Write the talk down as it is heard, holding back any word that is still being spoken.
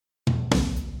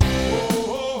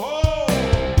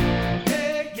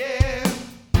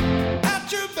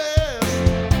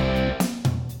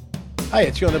Hi,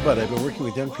 it's Yonah Budd. I've been working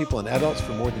with young people and adults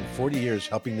for more than 40 years,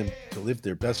 helping them to live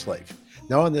their best life.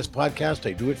 Now on this podcast,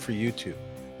 I do it for you too.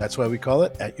 That's why we call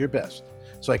it At Your Best,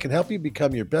 so I can help you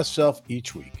become your best self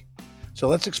each week. So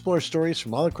let's explore stories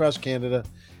from all across Canada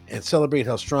and celebrate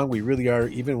how strong we really are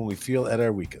even when we feel at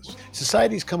our weakest.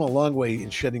 Society's come a long way in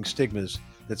shedding stigmas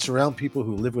that surround people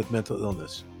who live with mental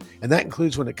illness, and that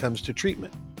includes when it comes to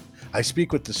treatment. I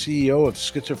speak with the CEO of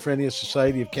Schizophrenia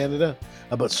Society of Canada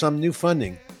about some new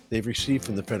funding they've received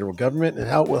from the federal government and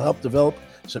how it will help develop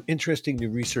some interesting new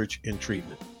research in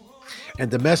treatment.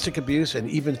 And domestic abuse and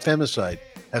even femicide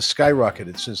has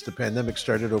skyrocketed since the pandemic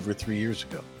started over 3 years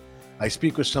ago. I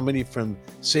speak with somebody from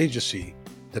Sagesse,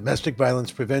 Domestic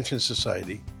Violence Prevention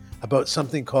Society, about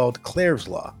something called Clare's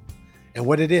Law and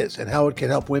what it is and how it can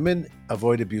help women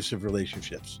avoid abusive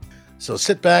relationships. So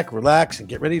sit back, relax, and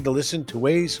get ready to listen to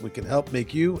ways we can help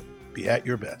make you be at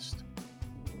your best.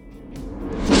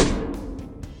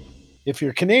 If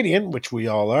you're Canadian, which we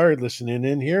all are listening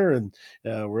in here, and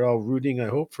we're all rooting, I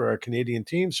hope, for our Canadian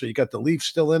team. So you got the Leafs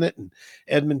still in it and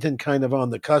Edmonton kind of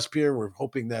on the cusp here. We're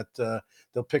hoping that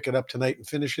they'll pick it up tonight and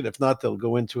finish it. If not, they'll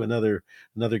go into another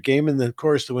game. And then, of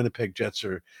course, the Winnipeg Jets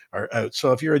are out.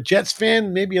 So if you're a Jets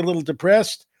fan, maybe a little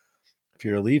depressed. If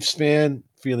you're a Leafs fan,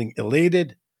 feeling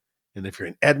elated. And if you're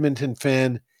an Edmonton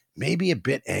fan, maybe a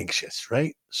bit anxious,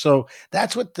 right? So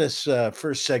that's what this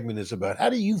first segment is about.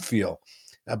 How do you feel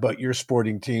about your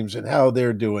sporting teams and how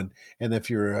they're doing? And if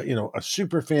you're, a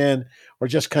super fan or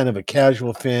just kind of a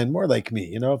casual fan, more like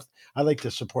me, I like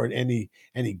to support any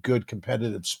good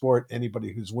competitive sport,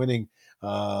 anybody who's winning.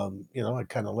 I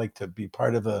kind of like to be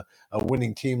part of a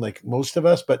winning team like most of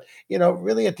us. But,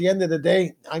 really at the end of the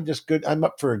day, I'm just good. I'm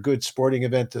up for a good sporting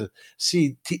event to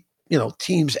see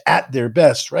teams at their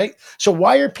best, right? So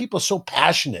why are people so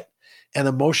passionate and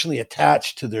emotionally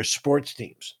attached to their sports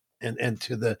teams and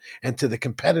to the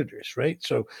competitors, right?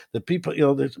 So the people,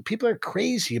 people are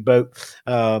crazy about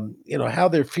how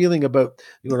they're feeling about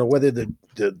whether the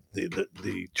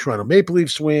Toronto Maple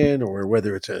Leafs win or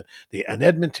whether it's an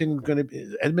Edmonton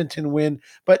win,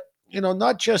 but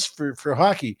not just for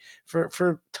hockey,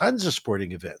 for tons of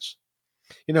sporting events.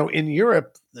 In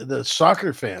Europe, the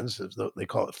soccer fans, as they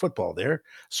call it football there,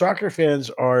 soccer fans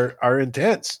are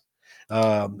intense.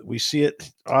 We see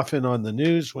it often on the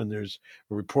news when there's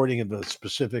a reporting of a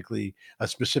specific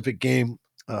game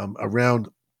around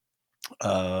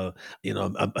a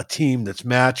team that's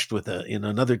matched with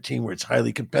another team where it's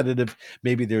highly competitive.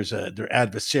 Maybe they're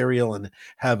adversarial and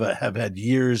have had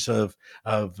years of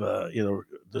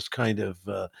this kind of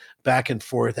back and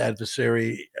forth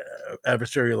adversarial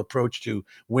approach to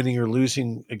winning or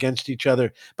losing against each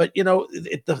other. But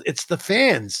it's the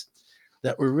fans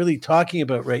that we're really talking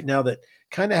about right now that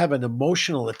kind of have an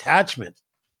emotional attachment.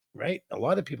 Right? A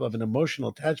lot of people have an emotional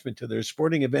attachment to their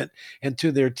sporting event and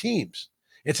to their teams.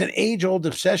 It's an age-old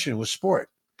obsession with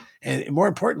sport. And more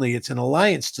importantly, it's an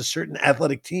alliance to certain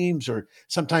athletic teams or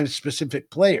sometimes specific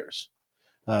players.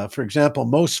 For example,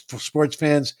 most sports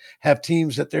fans have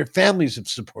teams that their families have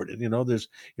supported. There's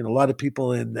a lot of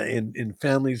people in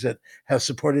families that have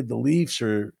supported the Leafs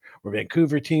or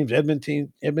Vancouver teams,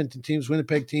 Edmonton teams,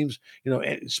 Winnipeg teams.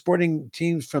 Sporting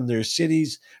teams from their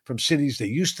cities, from cities they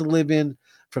used to live in,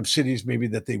 from cities maybe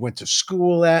that they went to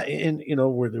school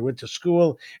where they went to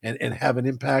school and have an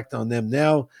impact on them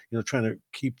now. Trying to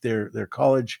keep their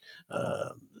college.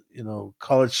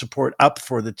 College support up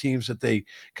for the teams that they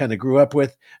kind of grew up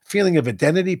with. Feeling of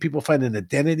identity. People find an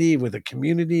identity with a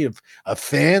community of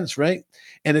fans, right?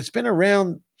 And it's been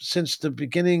around since the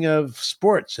beginning of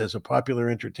sports as a popular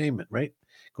entertainment, right?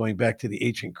 Going back to the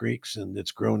ancient Greeks, and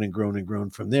it's grown and grown and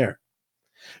grown from there.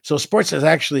 So sports has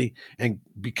actually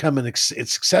become it's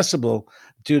accessible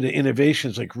due to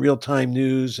innovations like real-time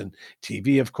news and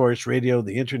TV, of course, radio,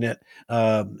 the internet.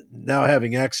 Now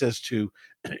having access to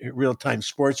real-time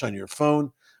sports on your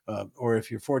phone, or if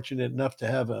you're fortunate enough to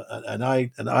have an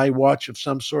iWatch of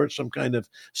some sort, some kind of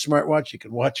smartwatch, you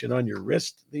can watch it on your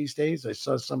wrist these days. I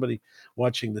saw somebody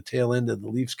watching the tail end of the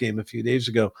Leafs game a few days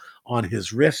ago on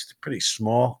his wrist, pretty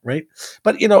small, right?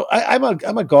 But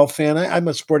I'm a golf fan. I'm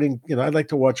a sporting. I like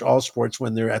to watch all sports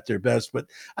when they're at their best. But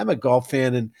I'm a golf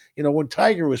fan, and when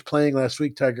Tiger was playing last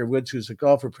week, Tiger Woods, who's a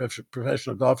golfer,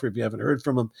 professional golfer, if you haven't heard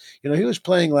from him, he was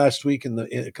playing last week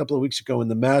a couple of weeks ago in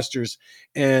the Masters,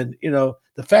 and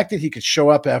the fact that he could show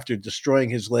up after destroying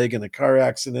his leg in a car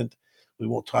accident. We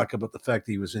won't talk about the fact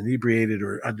that he was inebriated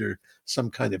or under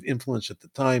some kind of influence at the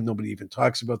time. Nobody even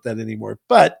talks about that anymore.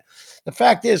 But the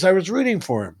fact is, I was rooting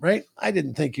for him, right? I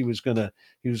didn't think he was gonna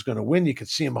win. You could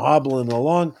see him hobbling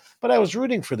along, but I was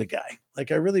rooting for the guy.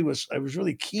 Like I was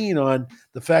really keen on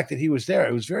the fact that he was there.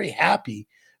 I was very happy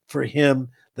for him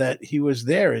that he was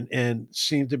there and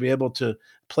seemed to be able to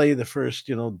play the first,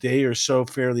 day or so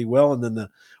fairly well. And then the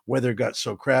weather got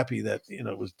so crappy that,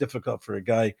 it was difficult for a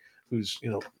guy who's,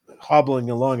 hobbling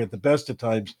along at the best of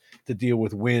times to deal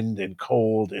with wind and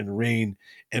cold and rain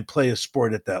and play a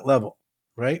sport at that level.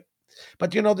 Right.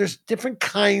 But there's different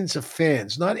kinds of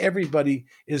fans. Not everybody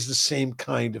is the same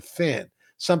kind of fan.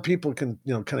 Some people can,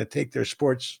 kind of take their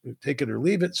sports, take it or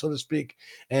leave it, so to speak.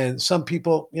 And some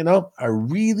people, are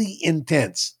really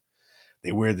intense.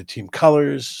 They wear the team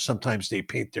colors. Sometimes they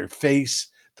paint their face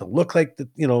to look like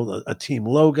a team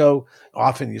logo.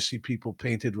 Often you see people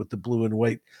painted with the blue and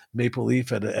white maple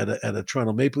leaf at a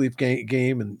Toronto Maple Leaf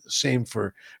game, and same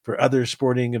for other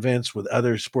sporting events with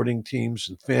other sporting teams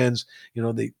and fans.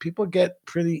 People get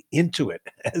pretty into it,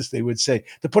 as they would say,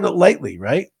 to put it lightly,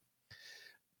 right?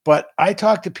 But I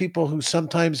talk to people who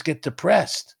sometimes get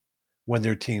depressed when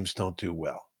their teams don't do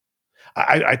well.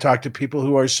 I talk to people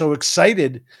who are so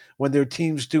excited when their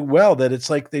teams do well that it's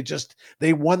like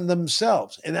they won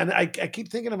themselves. And I keep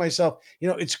thinking to myself,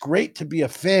 it's great to be a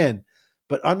fan,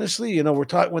 but honestly, we're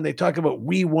talking when they talk about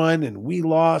we won and we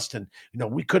lost, and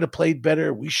we could have played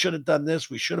better, we should have done this,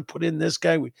 we should have put in this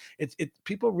guy.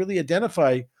 People really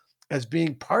identify as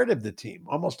being part of the team,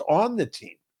 almost on the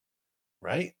team,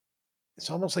 right? It's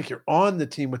almost like you're on the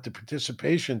team with the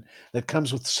participation that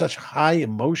comes with such high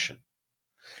emotion.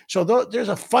 So there's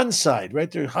a fun side, right?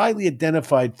 They're highly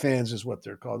identified fans, is what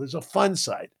they're called. There's a fun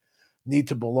side. Need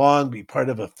to belong, be part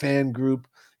of a fan group.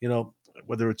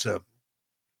 Whether it's a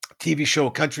TV show,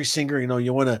 a country singer.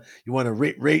 You want to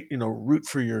rate, root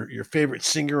for your favorite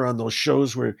singer on those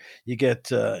shows where you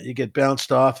get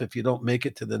bounced off if you don't make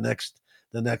it to the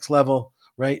next level,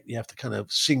 right? You have to kind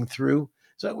of sing through.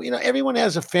 So everyone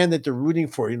has a fan that they're rooting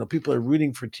for. People are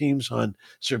rooting for teams on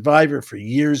Survivor for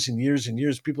years and years and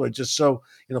years. People are just so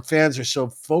fans are so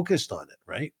focused on it,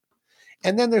 right?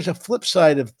 And then there's a flip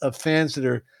side of fans that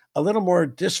are a little more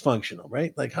dysfunctional,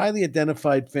 right? Like highly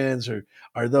identified fans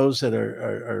are those that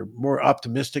are more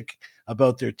optimistic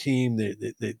about their team.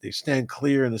 They stand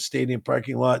clear in the stadium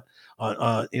parking lot.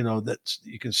 That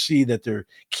you can see that they're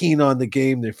keen on the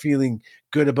game. They're feeling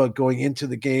good about going into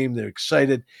the game. They're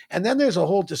excited. And then there's a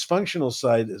whole dysfunctional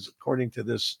side, as according to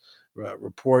this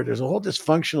report. There's a whole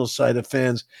dysfunctional side of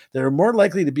fans that are more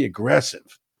likely to be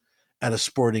aggressive at a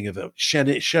sporting event,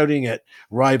 shouting at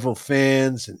rival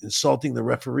fans and insulting the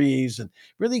referees and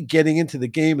really getting into the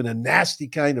game in a nasty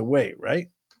kind of way, right?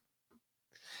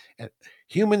 And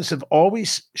humans have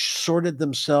always sorted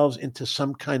themselves into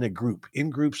some kind of group,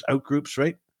 in groups, out groups,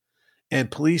 right?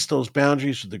 And police those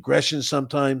boundaries with aggression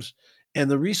sometimes. And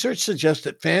the research suggests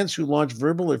that fans who launch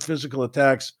verbal or physical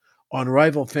attacks on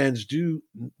rival fans do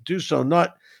so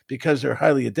not because they're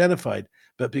highly identified,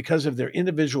 but because of their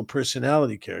individual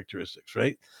personality characteristics,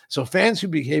 right? So fans who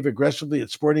behave aggressively at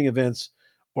sporting events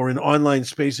or in online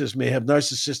spaces may have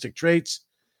narcissistic traits,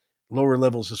 lower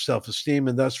levels of self-esteem,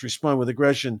 and thus respond with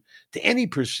aggression to any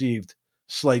perceived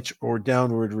slights or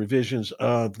downward revisions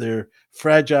of their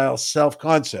fragile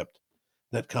self-concept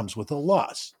that comes with a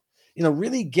loss.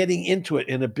 Really getting into it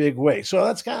in a big way. So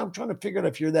that's kind of, I'm trying to figure out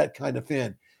if you're that kind of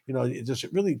fan. Does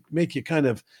it really make you kind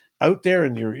of out there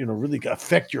and you're, really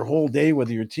affect your whole day,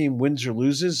 whether your team wins or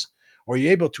loses? Or are you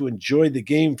able to enjoy the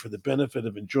game for the benefit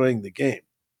of enjoying the game?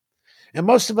 And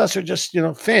most of us are just,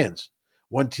 fans,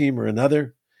 one team or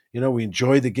another. We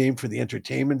enjoy the game for the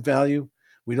entertainment value.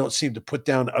 We don't seem to put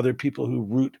down other people who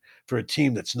root for a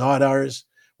team that's not ours.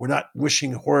 We're not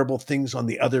wishing horrible things on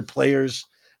the other players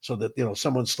so that,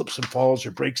 someone slips and falls or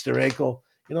breaks their ankle.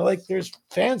 Like there's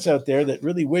fans out there that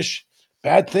really wish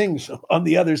bad things on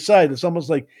the other side. It's almost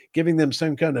like giving them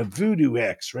some kind of voodoo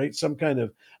X, right? Some kind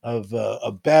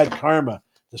of bad karma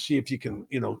to see if you can,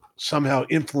 somehow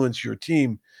influence your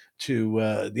team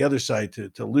to the other side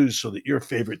to lose so that your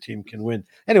favorite team can win.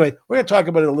 Anyway, we're going to talk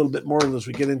about it a little bit more as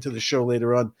we get into the show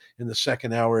later on in the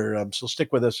second hour. So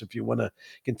stick with us if you want to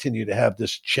continue to have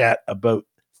this chat about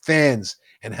fans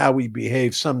and how we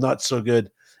behave, some not so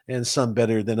good and some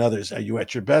better than others. Are you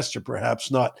at your best or perhaps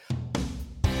not?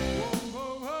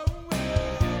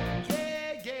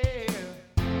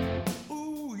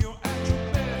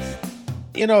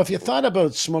 If you thought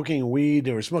about smoking weed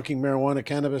or smoking marijuana,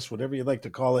 cannabis, whatever you like to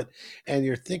call it, and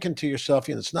you're thinking to yourself,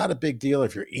 it's not a big deal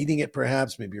if you're eating it,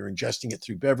 perhaps, maybe you're ingesting it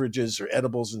through beverages or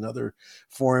edibles and other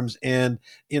forms. And,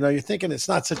 you're thinking it's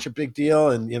not such a big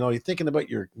deal. And, you're thinking about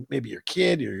maybe your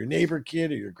kid or your neighbor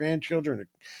kid or your grandchildren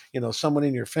or, someone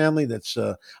in your family that's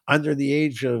under the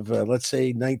age of, let's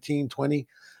say 19, 20,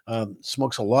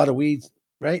 smokes a lot of weed,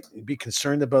 right? Be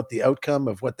concerned about the outcome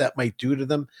of what that might do to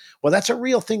them. Well, that's a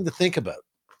real thing to think about.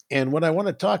 And what I want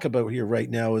to talk about here right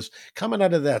now is coming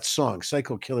out of that song,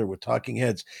 Psycho Killer with Talking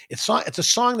Heads. It's a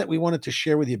song that we wanted to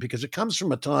share with you because it comes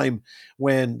from a time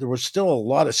when there was still a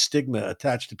lot of stigma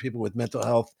attached to people with mental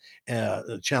health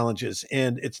challenges.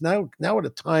 And it's now at a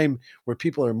time where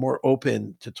people are more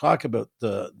open to talk about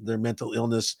their mental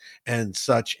illness and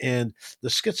such. And the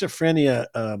Schizophrenia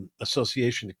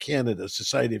Association of Canada,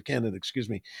 Society of Canada, excuse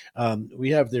me, we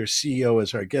have their CEO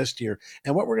as our guest here.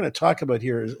 And what we're going to talk about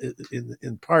here is,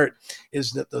 in part,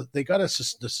 is that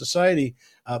the society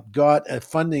got a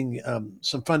funding,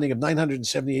 some funding of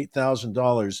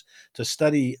 $978,000 to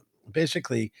study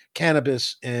basically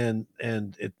cannabis and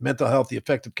mental health, the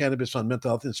effect of cannabis on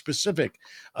mental health, and specific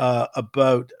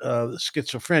about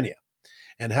schizophrenia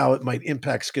and how it might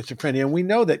impact schizophrenia. And we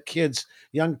know that kids,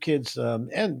 young kids,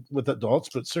 and with adults,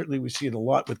 but certainly we see it a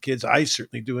lot with kids. I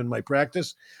certainly do in my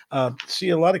practice, see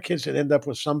a lot of kids that end up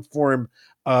with some form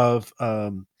of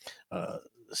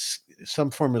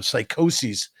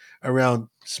psychoses around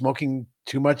smoking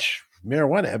too much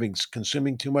marijuana,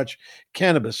 consuming too much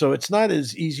cannabis. So it's not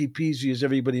as easy peasy as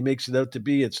everybody makes it out to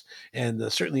be.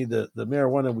 Certainly the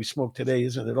marijuana we smoke today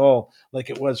isn't at all like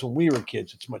it was when we were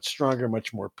kids. It's much stronger,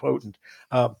 much more potent.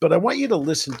 But I want you to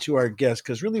listen to our guest,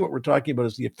 because really what we're talking about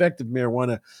is the effect of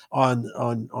marijuana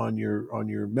on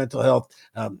your mental health.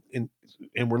 And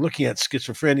we're looking at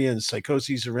schizophrenia and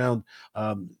psychoses around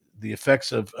the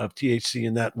effects of THC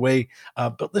in that way.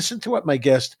 But listen to what my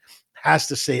guest has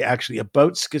to say actually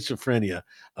about schizophrenia,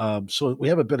 so we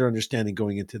have a better understanding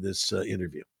going into this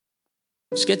interview.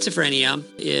 Schizophrenia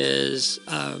is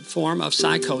a form of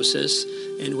psychosis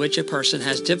in which a person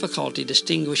has difficulty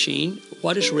distinguishing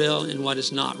what is real and what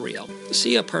is not real.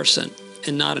 See a person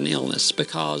and not an illness,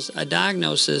 because a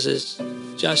diagnosis is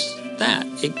just that.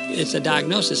 It's a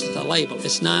diagnosis, it's a label.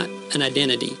 It's not an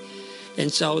identity. And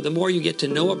so the more you get to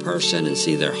know a person and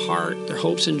see their heart, their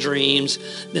hopes and dreams,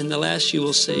 then the less you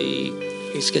will see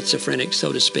a schizophrenic,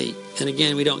 so to speak. And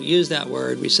again, we don't use that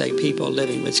word. We say people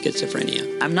living with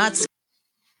schizophrenia. I'm not.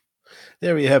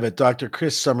 There we have it. Dr.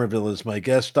 Chris Summerville is my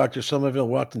guest. Dr. Summerville,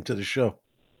 welcome to the show.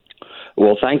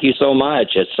 Well, thank you so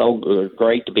much. It's so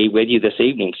great to be with you this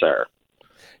evening, sir.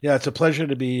 Yeah, it's a pleasure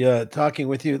to be talking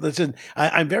with you. Listen,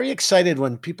 I'm very excited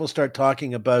when people start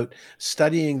talking about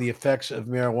studying the effects of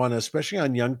marijuana, especially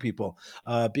on young people,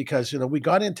 because, we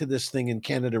got into this thing in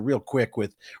Canada real quick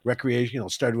with recreation,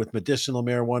 started with medicinal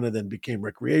marijuana, then became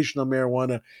recreational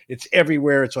marijuana. It's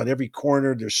everywhere. It's on every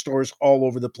corner. There's stores all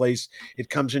over the place. It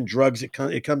comes in drugs. It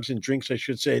comes in drinks, I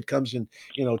should say. It comes in,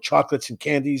 chocolates and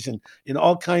candies and in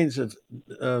all kinds of,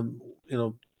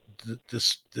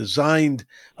 designed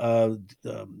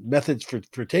methods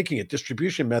for taking it,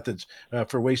 distribution methods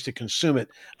for ways to consume it.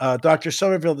 Dr.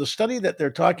 Summerville, the study that they're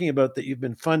talking about that you've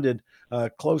been funded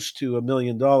close to $1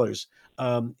 million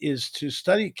is to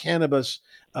study cannabis.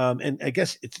 And I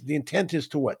guess the intent is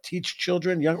to what? Teach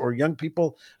children, young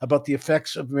people, about the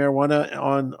effects of marijuana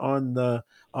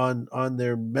on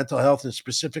their mental health, and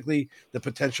specifically the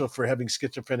potential for having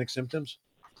schizophrenic symptoms?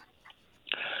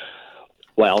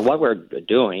 Well, what we're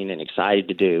doing and excited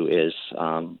to do is,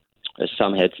 as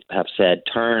some have said,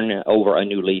 turn over a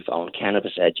new leaf on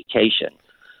cannabis education.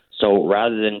 So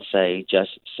rather than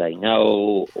just say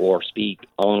no or speak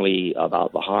only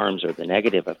about the harms or the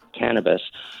negative of cannabis,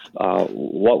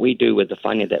 what we do with the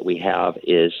funding that we have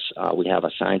is we have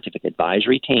a scientific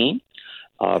advisory team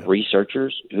of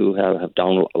researchers who have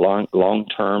done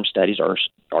long-term studies or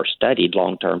studied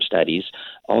long-term studies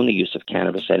on the use of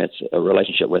cannabis and its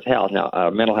relationship with health. Now,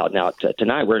 mental health. Now,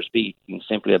 tonight we're speaking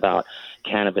simply about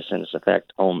cannabis and its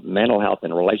effect on mental health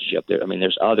and relationship.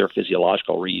 There's other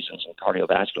physiological reasons and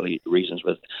cardiovascular reasons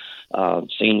with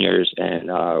seniors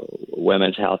and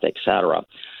women's health, etc.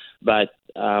 But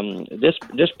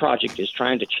this project is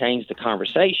trying to change the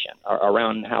conversation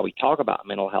around how we talk about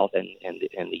mental health and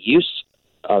the use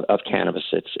of cannabis.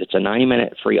 It's a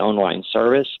 90-minute free online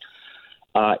service.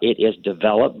 It is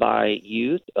developed by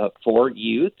youth, for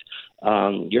youth.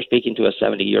 You're speaking to a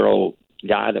 70-year-old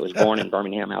guy that was born in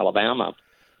Birmingham, Alabama,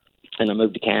 and I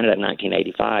moved to Canada in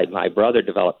 1985. My brother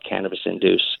developed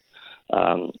cannabis-induced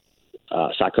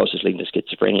psychosis leading to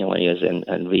schizophrenia when he was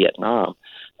in Vietnam.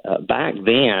 Back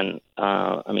then,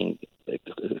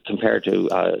 compared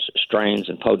to strains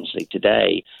and potency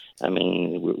today,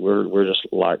 we're just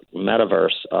like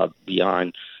metaverse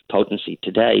beyond potency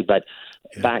today. But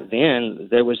back then,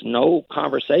 there was no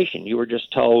conversation. You were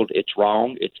just told it's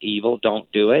wrong, it's evil, don't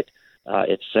do it,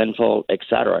 it's sinful,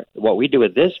 etc. What we do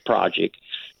with this project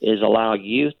is allow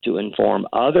youth to inform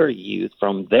other youth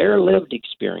from their lived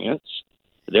experience,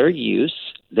 their use,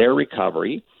 their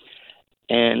recovery,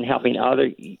 and helping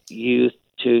other youth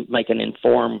to make an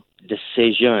informed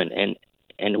decision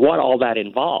and what all that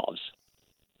involves.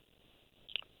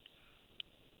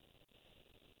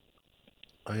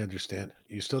 I understand.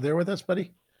 You still there with us,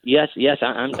 buddy? Yes,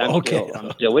 I'm Okay.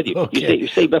 still with you. Okay. You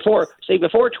see, before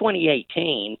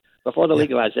 2018, before the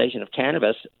legalization of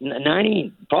cannabis,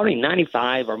 probably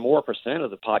 95 or more percent of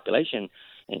the population,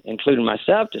 including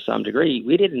myself to some degree,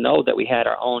 we didn't know that we had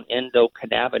our own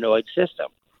endocannabinoid system,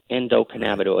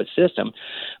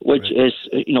 which is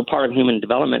part of human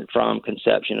development from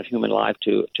conception of human life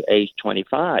to age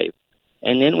 25.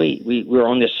 And then we were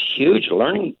on this huge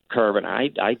learning curve, and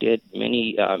I did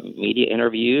many media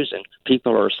interviews, and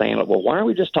people are saying, well, why are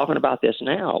we just talking about this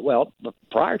now? Well,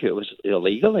 prior to it was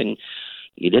illegal, and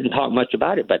you didn't talk much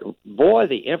about it. But, boy,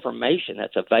 the information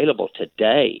that's available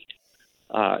today,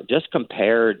 just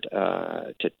compared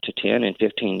to 10 and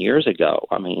 15 years ago,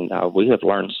 I mean, we have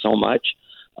learned so much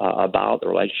about the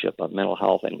relationship of mental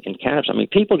health and cannabis. I mean,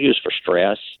 people use for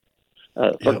stress,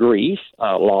 for grief,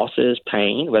 losses,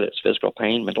 pain, whether it's physical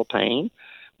pain, mental pain.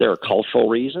 There are cultural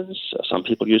reasons. Some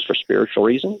people use for spiritual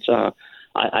reasons.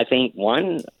 I think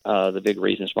one of the big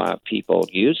reasons why people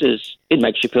use is it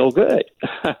makes you feel good.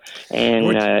 And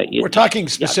we're talking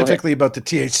specifically about the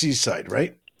THC side,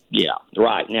 right? Yeah,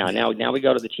 right. Now we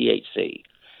go to the THC.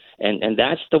 And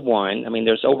that's the one. I mean,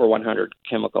 there's over 100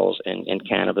 chemicals in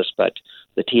cannabis, but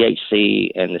the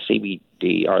THC and the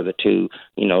CBD are the two,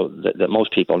 that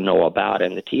most people know about.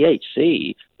 And the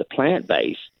THC, the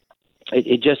plant-based,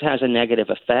 it just has a negative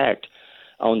effect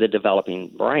on the developing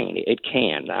brain. It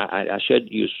can. I should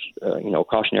use,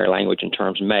 cautionary language in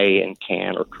terms may and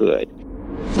can or could.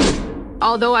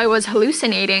 Although I was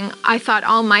hallucinating, I thought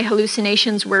all my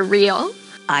hallucinations were real.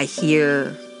 I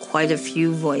hear quite a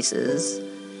few voices,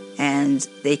 and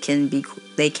they can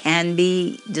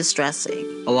be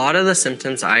distressing. A lot of the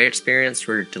symptoms I experienced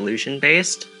were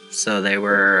delusion-based, so they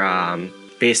were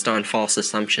based on false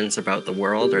assumptions about the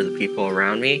world or the people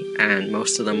around me, and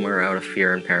most of them were out of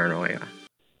fear and paranoia.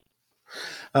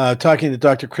 Talking to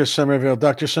Dr. Chris Summerville.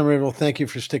 Dr. Summerville, thank you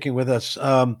for sticking with us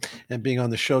and being on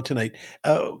the show tonight.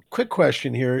 Quick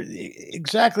question here.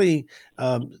 Exactly,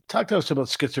 talk to us about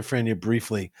schizophrenia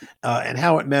briefly and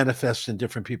how it manifests in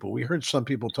different people. We heard some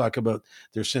people talk about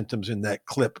their symptoms in that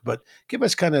clip, but give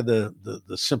us kind of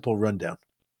the simple rundown.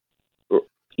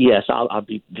 Yes, I'll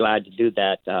be glad to do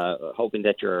that, hoping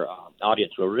that your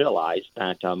audience will realize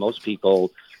that most people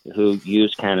who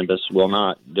use cannabis will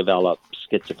not develop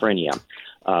schizophrenia.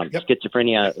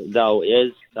 Schizophrenia, though,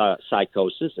 is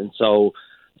psychosis, and so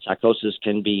psychosis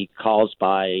can be caused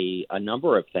by a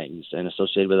number of things and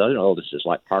associated with other illnesses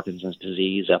like Parkinson's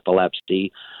disease,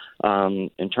 epilepsy.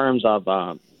 In terms of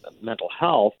mental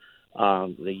health,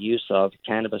 the use of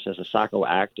cannabis as a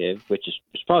psychoactive, which is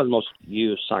probably the most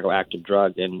used psychoactive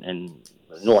drug in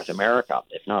North America,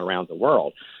 if not around the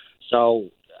world.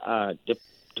 So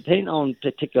depending on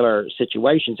particular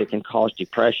situations, it can cause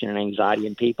depression and anxiety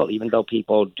in people, even though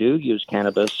people do use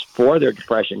cannabis for their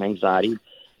depression and anxiety.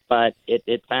 But it,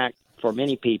 in fact, for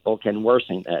many people, can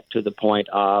worsen that to the point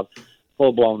of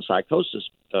full-blown psychosis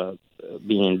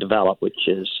being developed, which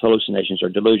is hallucinations or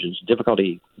delusions,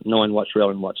 difficulty knowing what's real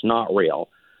and what's not real.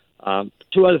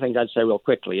 Two other things I'd say real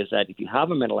quickly is that if you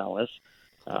have a mental illness,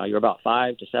 you're about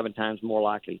 5 to 7 times more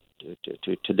likely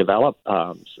to develop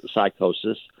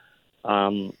psychosis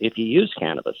if you use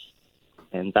cannabis,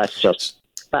 and that's just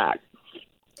fact.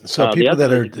 So people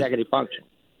that are executive function.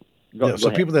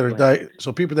 People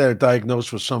that are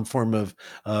diagnosed with some form of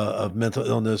mental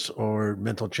illness or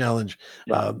mental challenge,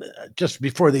 just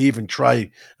before they even try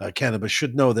cannabis,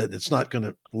 should know that it's not going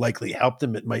to likely help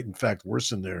them. It might, in fact,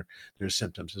 worsen their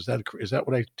symptoms. Is that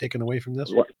what I've taken away from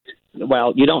this?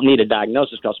 Well, you don't need a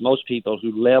diagnosis because most people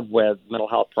who live with mental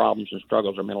health problems and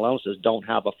struggles or mental illnesses don't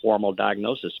have a formal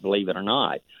diagnosis, believe it or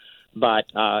not. But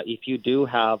if you do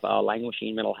have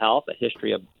languishing mental health, a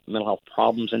history of mental health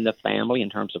problems in the family in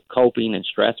terms of coping and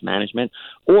stress management,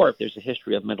 or if there's a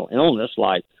history of mental illness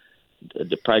like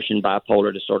depression,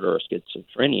 bipolar disorder, or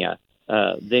schizophrenia,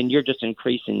 then you're just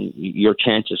increasing your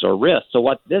chances or risks. So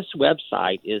what this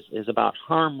website is about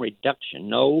harm reduction.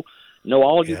 Know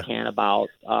all you can about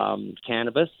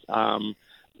cannabis.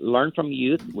 Learn from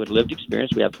youth with lived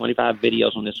experience. We have 25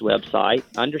 videos on this website.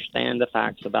 Understand the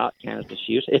facts about cannabis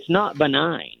use. It's not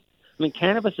benign. I mean,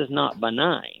 cannabis is not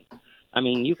benign. I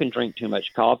mean, you can drink too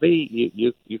much coffee.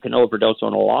 You can overdose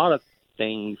on a lot of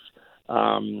things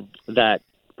that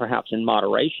perhaps in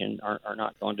moderation are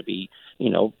not going to be,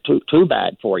 too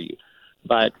bad for you.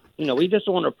 But, we just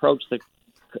want to approach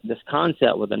this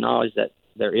concept with the knowledge that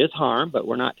there is harm, but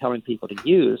we're not telling people to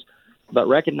use, but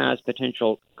recognize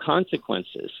potential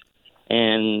consequences.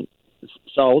 And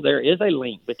So there is a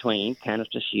link between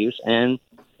cannabis use and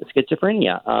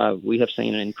schizophrenia. We have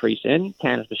seen an increase in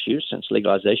cannabis use since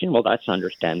legalization. Well, that's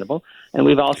understandable. And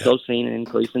we've also seen an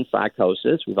increase in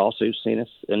psychosis. We've also seen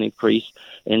an increase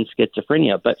in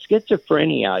schizophrenia. But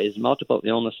schizophrenia is multiple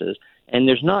illnesses, and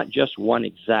there's not just one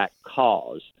exact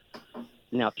cause.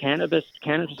 Now, cannabis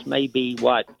may be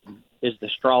what is the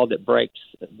straw that breaks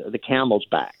the camel's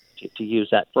back, to use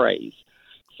that phrase.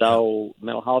 So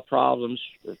mental health problems,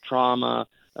 trauma,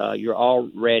 you're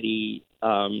already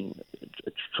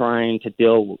trying to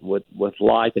deal with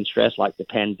life and stress like the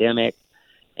pandemic.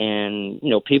 And,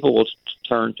 people will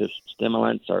turn to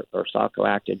stimulants or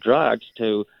psychoactive drugs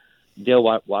to deal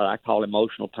with what I call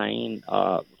emotional pain,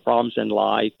 problems in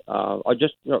life, or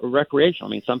just recreational.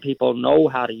 I mean, some people know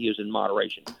how to use it in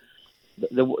moderation.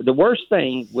 The worst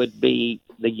thing would be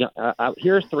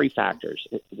here's three factors.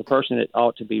 The person that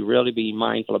ought to really be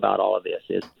mindful about all of this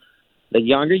is the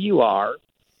younger you are,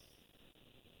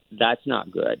 that's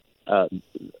not good.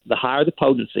 The higher the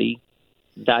potency,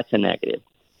 that's a negative.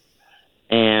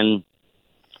 And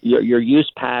your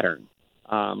use pattern,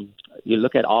 you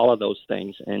look at all of those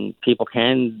things, and people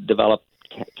can develop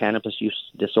cannabis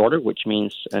use disorder, which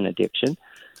means an addiction.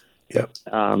 Yep.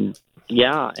 And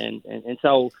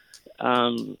so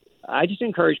I just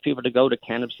encourage people to go to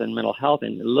Cannabis and Mental Health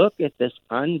and look at this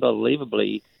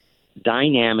unbelievably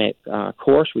dynamic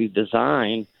course we've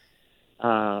designed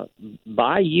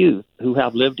by youth who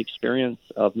have lived experience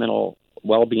of mental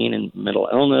well-being and mental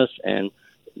illness and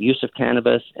use of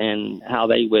cannabis, and how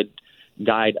they would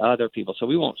guide other people. So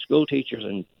we want school teachers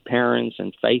and parents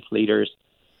and faith leaders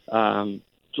to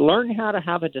learn how to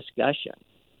have a discussion.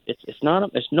 It's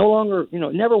no longer,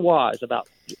 it never was about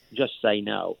just say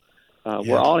no.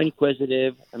 We're all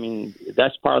inquisitive. I mean,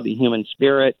 that's part of the human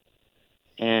spirit.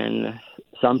 And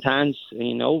sometimes,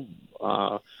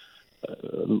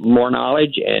 more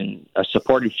knowledge and a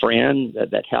supportive friend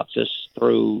that helps us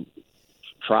through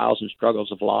trials and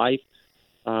struggles of life.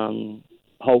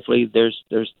 Hopefully there's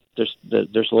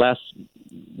less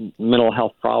mental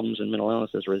health problems and mental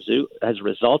illness as a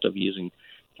result of using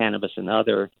cannabis and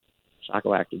other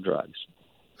psychoactive drugs.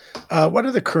 What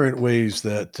are the current ways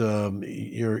that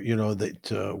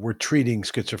we're treating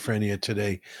schizophrenia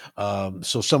today?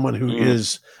 So someone who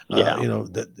is,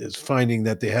 that is finding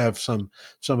that they have some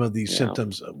of these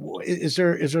symptoms, is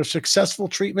there a successful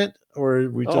treatment, or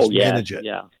we just manage it?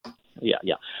 Yeah.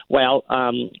 Well,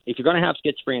 if you're going to have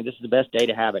schizophrenia, this is the best day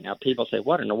to have it. Now, people say,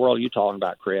 what in the world are you talking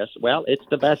about, Chris? Well, it's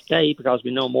the best day because we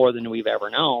know more than we've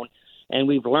ever known, and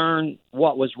we've learned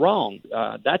what was wrong.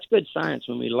 That's good science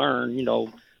when we learn,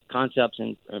 concepts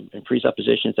and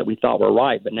presuppositions that we thought were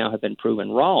right but now have been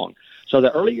proven wrong. So the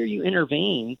earlier you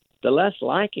intervene, the less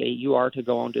likely you are to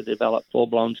go on to develop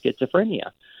full-blown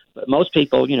schizophrenia. But most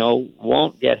people,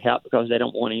 won't get help because they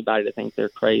don't want anybody to think they're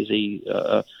crazy,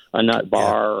 a nut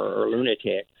bar or a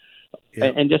lunatic,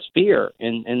 and just fear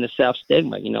and the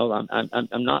self-stigma.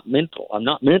 I'm not mental.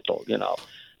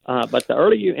 But the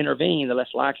earlier you intervene, the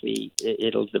less likely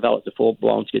it'll develop the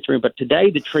full-blown schizophrenia. But today,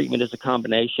 the treatment is a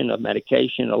combination of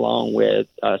medication along with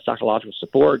psychological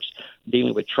supports,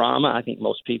 dealing with trauma. I think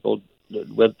most people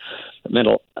with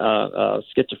mental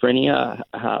schizophrenia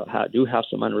do have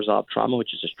some unresolved trauma,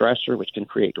 which is a stressor, which can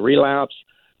create relapse.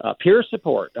 Peer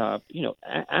support,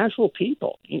 actual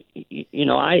people.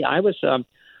 I was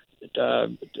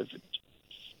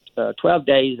 12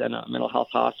 days in a mental health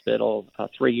hospital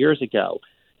 3 years ago.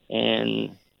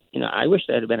 And, I wish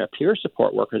there had been a peer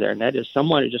support worker there, and that is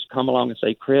someone to just come along and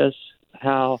say, Chris,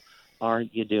 how are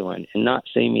you doing? And not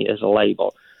see me as a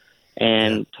label,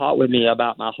 and talk with me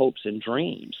about my hopes and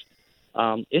dreams.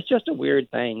 It's just a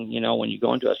weird thing, when you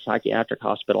go into a psychiatric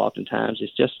hospital, oftentimes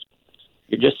you're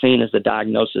just seen as a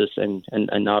diagnosis and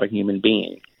not a human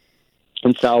being.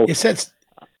 And so you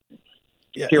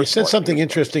said something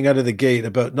interesting out of the gate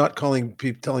about not telling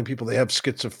people they have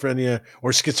schizophrenia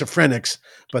or schizophrenics,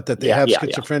 but that they have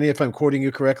schizophrenia, if I'm quoting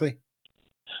you correctly.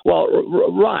 Well,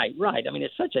 right. I mean,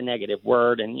 it's such a negative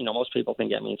word, and, most people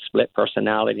think that means split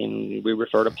personality, and we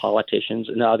refer to politicians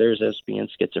and others as being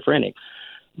schizophrenic.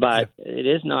 But it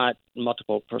is not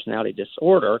multiple personality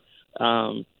disorder.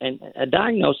 And a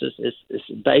diagnosis is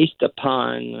based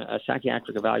upon a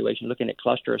psychiatric evaluation, looking at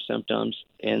cluster of symptoms,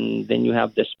 and then you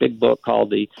have this big book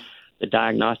called the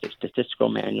Diagnostic Statistical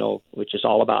Manual, which is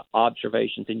all about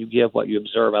observations, and you give what you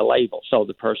observe a label. So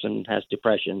the person has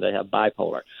depression, they have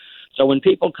bipolar. So when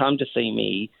people come to see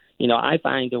me, I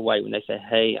find a way when they say,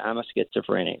 "Hey, I'm a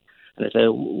schizophrenic," and they say,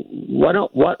 "What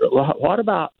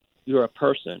about you're a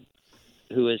person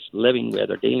who is living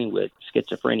with or dealing with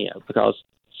schizophrenia?" Because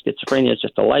schizophrenia is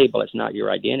just a label; it's not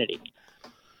your identity.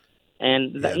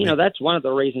 And Yeah, that's one of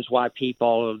the reasons why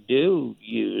people do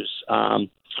use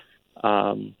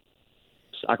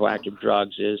psychoactive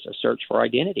drugs is a search for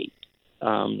identity.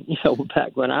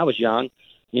 Back when I was young,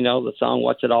 the song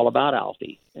 "What's It All About,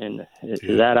 Alfie?" and is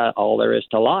that all there is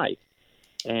to life?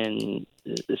 And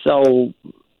so,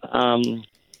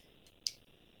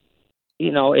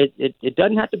 it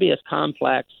doesn't have to be as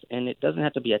complex, and it doesn't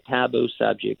have to be a taboo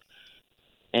subject.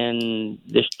 And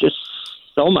there's just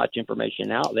so much information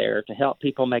out there to help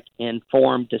people make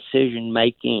informed decision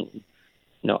making.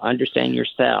 Understand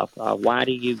yourself. Why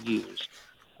do you use?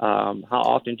 How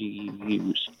often do you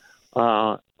use?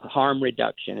 Harm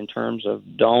reduction in terms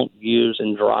of don't use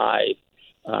and drive.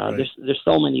 Right. There's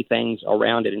so many things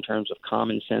around it in terms of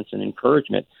common sense and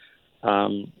encouragement.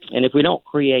 And if we don't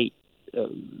create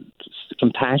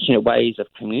compassionate ways of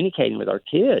communicating with our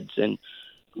kids and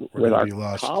with our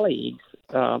colleagues,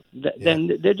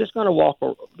 then they're just going to walk.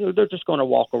 They're just going to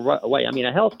walk away. I mean,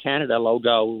 a Health Canada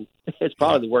logo is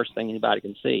probably the worst thing anybody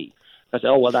can see.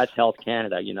 Because that's Health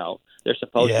Canada. They're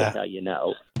supposed to tell you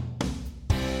no.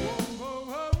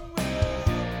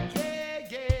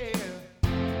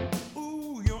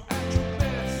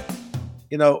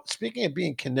 Speaking of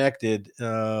being connected,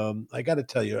 I got to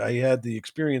tell you, I had the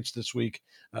experience this week.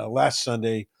 Last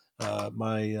Sunday,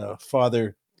 my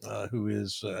father, who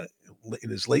is in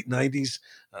his late 90s,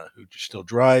 who still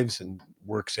drives and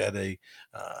works at in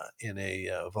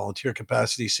a volunteer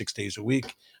capacity 6 days a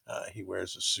week. He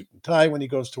wears a suit and tie when he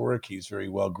goes to work. He's very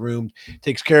well groomed,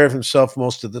 takes care of himself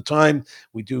most of the time.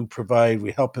 We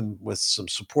help him with some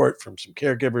support from some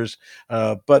caregivers,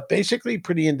 but basically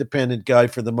pretty independent guy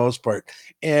for the most part,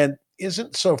 and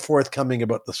isn't so forthcoming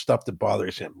about the stuff that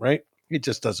bothers him, right? He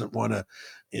just doesn't want to,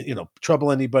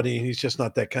 trouble anybody. He's just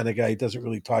not that kind of guy. He doesn't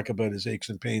really talk about his aches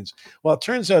and pains. Well, it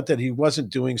turns out that he wasn't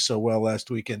doing so well last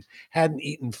weekend, hadn't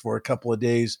eaten for a couple of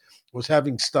days, was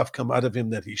having stuff come out of him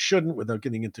that he shouldn't, without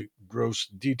getting into gross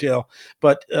detail.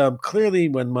 But clearly,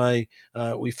 when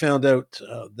we found out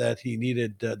that he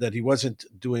needed, that he wasn't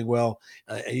doing well,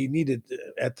 he needed,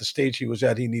 at the stage he was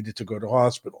at, he needed to go to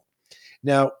hospital.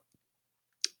 Now,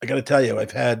 I got to tell you,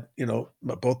 I've had,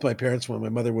 both my parents, when my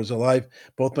mother was alive,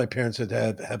 both my parents have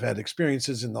had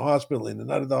experiences in the hospital, in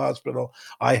and out of the hospital.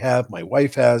 My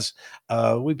wife has.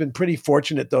 We've been pretty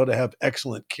fortunate, though, to have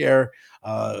excellent care.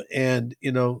 And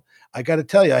I got to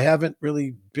tell you, I haven't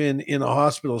really been in a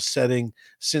hospital setting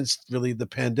since really the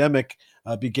pandemic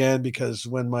began, because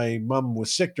when my mom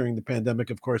was sick during the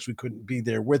pandemic, of course, we couldn't be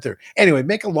there with her. Anyway,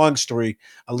 make a long story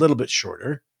a little bit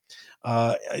shorter.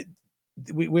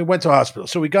 We went to hospital.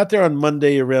 So we got there on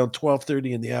Monday around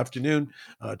 12:30 in the afternoon,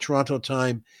 Toronto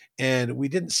time, and we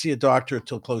didn't see a doctor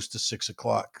until close to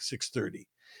 6:00, 6:30.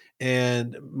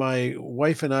 And my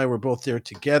wife and I were both there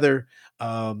together.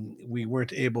 We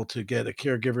weren't able to get a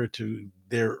caregiver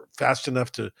there fast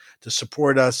enough to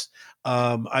support us.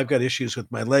 I've got issues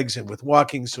with my legs and with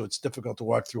walking, so it's difficult to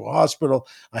walk through a hospital.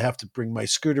 I have to bring my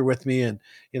scooter with me, and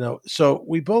so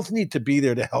we both need to be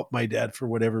there to help my dad for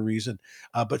whatever reason.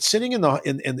 But sitting in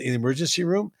the emergency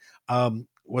room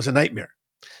was a nightmare.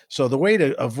 So the way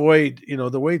to avoid,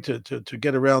 the way to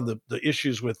get around the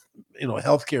issues with,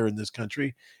 healthcare in this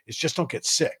country is just don't get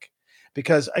sick.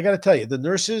 Because I got to tell you, the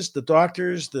nurses, the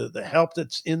doctors, the help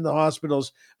that's in the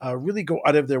hospitals really go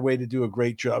out of their way to do a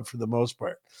great job for the most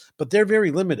part. But they're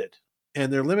very limited.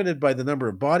 And they're limited by the number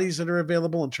of bodies that are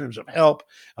available in terms of help.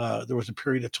 There was a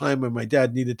period of time when my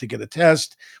dad needed to get a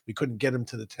test. We couldn't get him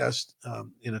to the test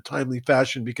in a timely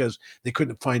fashion because they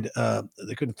couldn't find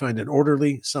an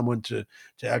orderly, someone to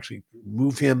actually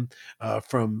move him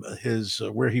from his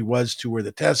where he was to where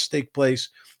the tests take place.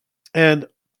 And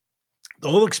the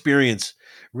whole experience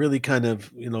really kind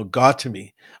of got to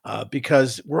me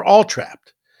because we're all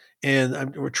trapped.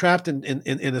 And we're trapped in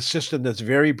a system that's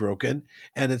very broken,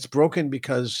 and it's broken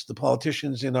because the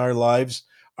politicians in our lives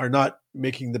are not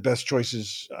making the best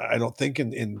choices, I don't think,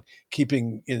 in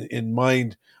keeping in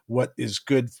mind what is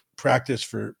good practice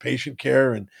for patient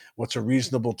care and what's a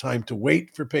reasonable time to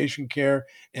wait for patient care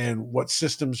and what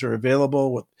systems are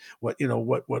available,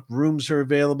 what rooms are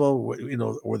available,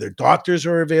 or their doctors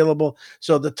are available.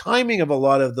 So the timing of a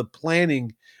lot of the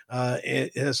planning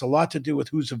it has a lot to do with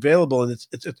who's available, and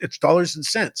it's dollars and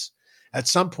cents. At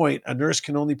some point, a nurse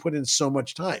can only put in so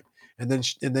much time, and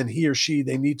then he or she,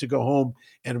 they need to go home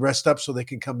and rest up so they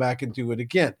can come back and do it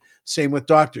again. Same with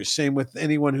doctors. Same with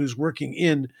anyone who's working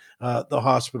in the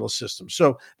hospital system.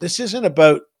 So this isn't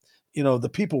about the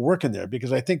people working there,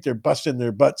 because I think they're busting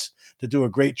their butts to do a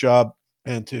great job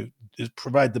and to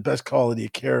provide the best quality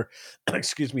of care,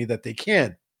 excuse me, that they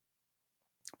can.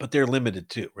 but they're limited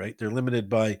too, right? They're limited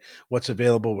by what's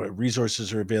available, what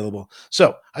resources are available.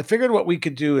 So I figured what we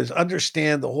could do is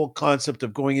understand the whole concept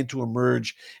of going into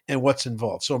emerge and what's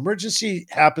involved. So emergency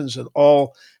happens at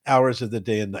all hours of the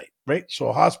day and night, right? So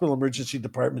a hospital emergency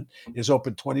department is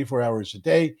open 24 hours a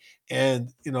day,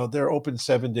 and they're open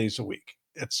 7 days a week.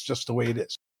 It's just the way it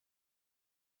is.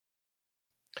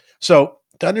 So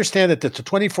to understand it, it's a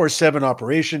 24/7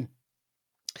 operation.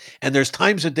 And there's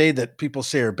times a day that people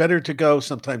say are better to go.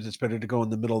 Sometimes it's better to go in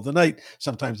the middle of the night.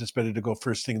 Sometimes it's better to go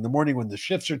first thing in the morning when the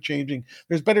shifts are changing.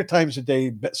 There's better times a day,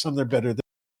 but some are better than.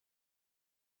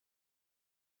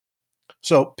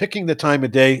 So picking the time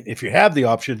of day, if you have the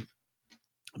option,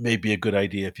 may be a good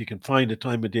idea. If you can find a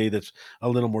time of day that's a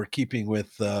little more keeping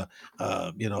with, a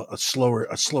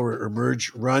slower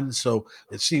emerge run. So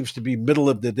it seems to be middle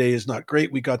of the day is not great.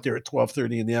 We got there at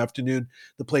 12:30 in the afternoon.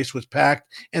 The place was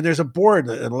packed, and there's a board,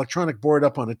 an electronic board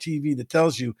up on a TV that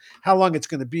tells you how long it's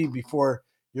going to be before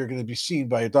you're going to be seen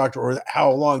by a doctor, or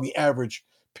how long the average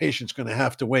patient's going to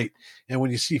have to wait. And when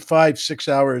you see 5-6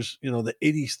 hours, the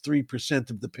 83%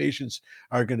 of the patients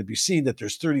are going to be seen, that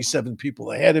there's 37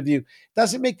 people ahead of you,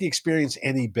 doesn't make the experience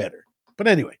any better. But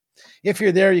anyway, if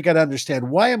you're there, you got to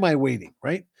understand, why am I waiting,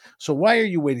 right? So why are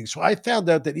you waiting? So I found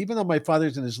out that even though my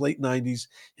father's in his late 90s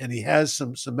and he has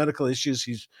some medical issues,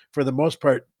 he's for the most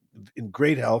part in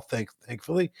great health.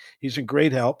 Thankfully, he's in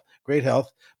great health.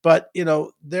 But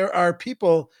there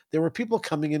were people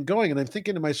coming and going, and I'm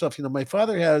thinking to myself, my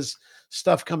father has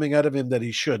stuff coming out of him that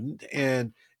he shouldn't,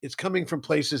 and it's coming from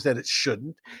places that it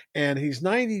shouldn't. And he's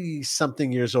 90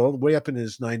 something years old, way up in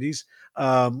his 90s,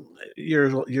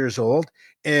 years old.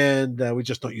 And we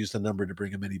just don't use the number to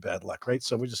bring him any bad luck, right?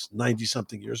 So we're just 90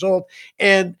 something years old.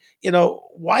 And,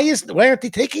 why aren't they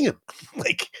taking him?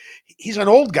 Like, he's an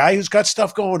old guy who's got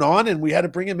stuff going on, and we had to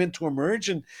bring him into emerge.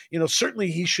 And,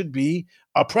 certainly he should be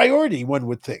a priority, one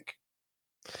would think.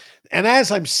 And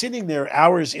as I'm sitting there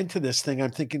hours into this thing,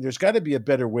 I'm thinking there's got to be a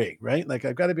better way, right? Like,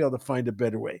 I've got to be able to find a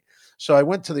better way. So I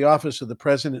went to the office of the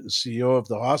president and CEO of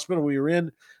the hospital we were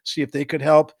in, see if they could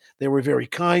help. They were very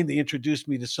kind. They introduced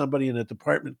me to somebody in a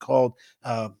department called,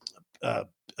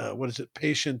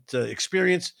 patient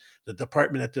experience. The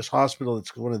department at this hospital,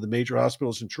 it's one of the major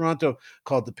hospitals in Toronto,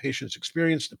 called the Patient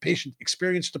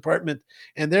Experience Department.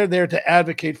 And they're there to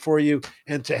advocate for you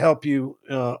and to help you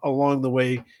along the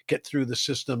way get through the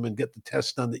system and get the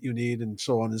tests done that you need, and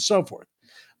so on and so forth.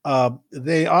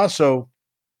 They also,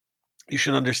 you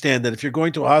should understand that if you're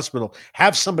going to a hospital,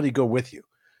 have somebody go with you.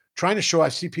 I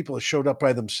see people that showed up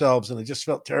by themselves, and I just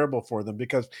felt terrible for them,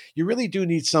 because you really do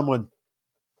need someone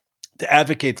to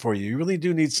advocate for you. You really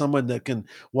do need someone that can,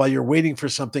 while you're waiting for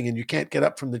something and you can't get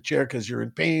up from the chair because you're in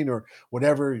pain or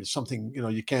whatever, something,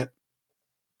 you can't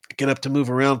get up to move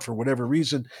around for whatever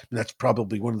reason, and that's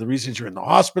probably one of the reasons you're in the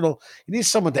hospital. You need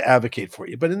someone to advocate for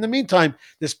you. But in the meantime,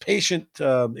 this patient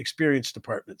experience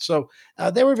department. So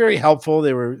they were very helpful.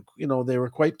 They were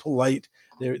quite polite.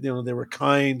 They were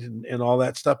kind and all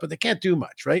that stuff, but they can't do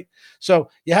much, right? So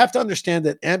you have to understand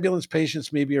that ambulance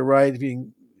patients may be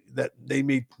arriving, that they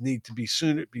may need to be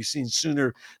seen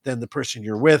sooner than the person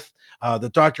you're with. The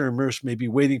doctor and nurse may be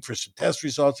waiting for some test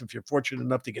results if you're fortunate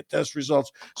enough to get test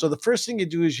results. So the first thing you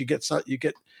do is you get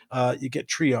triaged,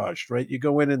 right? You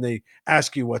go in and they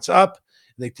ask you what's up.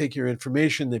 They take your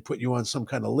information, they put you on some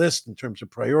kind of list in terms of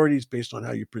priorities based on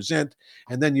how you present,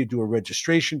 and then you do a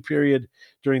registration period.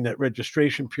 During that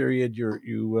registration period,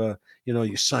 you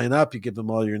sign up, you give them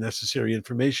all your necessary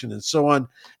information, and so on,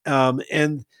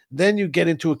 and then you get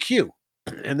into a queue,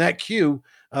 and that queue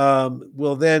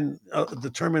will then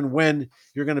determine when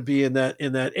you're going to be in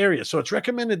that area. So it's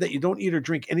recommended that you don't eat or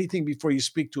drink anything before you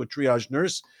speak to a triage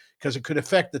nurse, because it could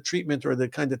affect the treatment or the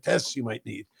kind of tests you might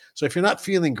need. So if you're not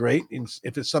feeling great,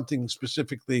 if it's something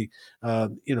specifically,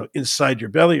 inside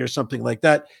your belly or something like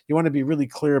that, you want to be really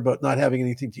clear about not having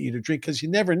anything to eat or drink, because you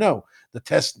never know. The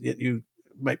test that you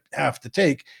might have to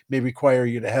take may require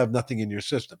you to have nothing in your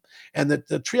system. And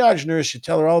the triage nurse, you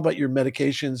tell her all about your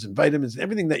medications and vitamins and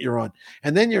everything that you're on.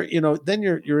 And then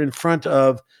you're in front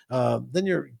of, then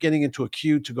you're getting into a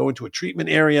queue to go into a treatment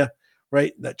area,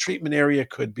 right? That treatment area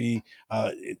could be,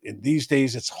 in these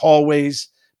days, it's hallways,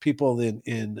 people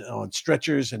on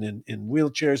stretchers and in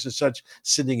wheelchairs and such,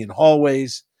 sitting in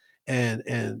hallways. And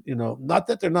not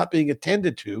that they're not being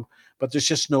attended to, but there's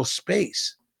just no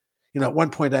space. At one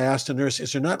point I asked a nurse,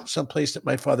 is there not some place that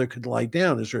my father could lie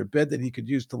down? Is there a bed that he could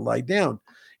use to lie down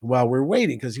while we're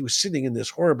waiting? Because he was sitting in this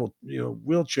horrible,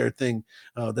 wheelchair thing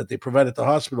that they provide at the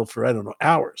hospital for, I don't know,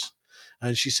 hours.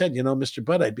 And she said, Mr.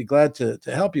 Budd, I'd be glad to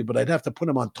help you, but I'd have to put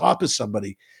him on top of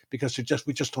somebody, because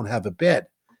we just don't have a bed,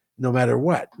 no matter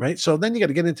what, right? So then you got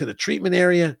to get into the treatment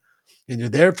area. And you're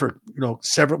there for,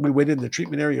 we waited in the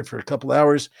treatment area for a couple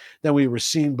hours. Then we were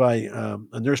seen by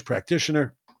a nurse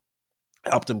practitioner,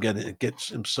 helped him get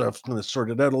himself kind of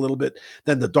sorted out a little bit.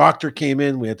 Then the doctor came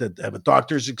in. We had to have a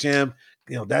doctor's exam.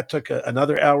 That took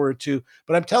another hour or two.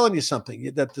 But I'm telling you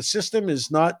something, that the system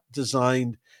is not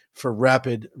designed for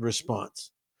rapid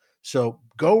response. So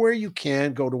go where you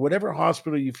can, go to whatever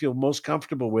hospital you feel most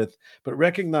comfortable with, but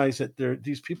recognize that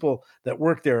these people that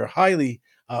work there are highly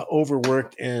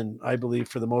overworked and, I believe,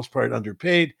 for the most part,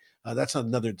 underpaid. That's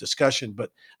another discussion.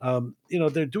 But,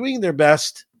 they're doing their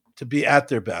best to be at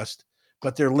their best,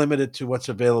 but they're limited to what's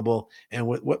available and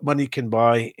what money can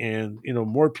buy. And,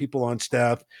 more people on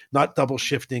staff, not double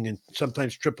shifting and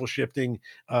sometimes triple shifting,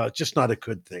 just not a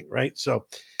good thing, right? So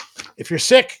if you're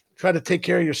sick, try to take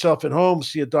care of yourself at home,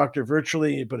 see a doctor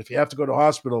virtually. But if you have to go to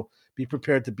hospital, be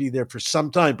prepared to be there for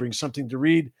some time. Bring something to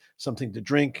read, something to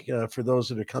drink for those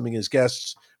that are coming as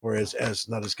guests or as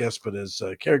not as guests, but as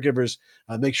caregivers.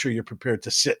 Make sure you're prepared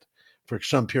to sit for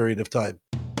some period of time.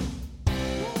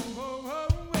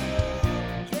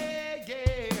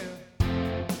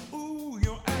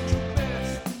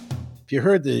 If you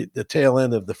heard the tail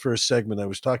end of the first segment, I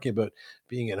was talking about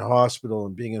being in hospital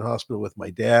and being in hospital with my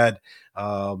dad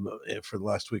for the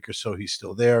last week or so. He's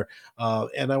still there.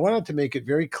 And I wanted to make it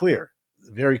very clear,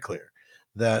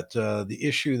 that the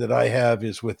issue that I have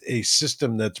is with a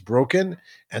system that's broken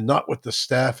and not with the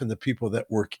staff and the people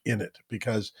that work in it.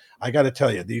 Because I got to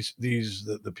tell you,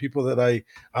 the people that I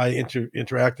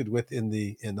interacted with in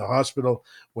the hospital,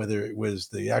 whether it was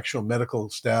the actual medical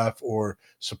staff or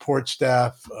support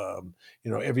staff,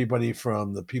 everybody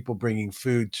from the people bringing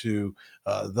food to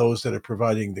those that are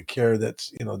providing the care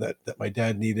that's that my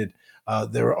dad needed,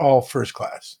 they're all first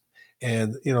class,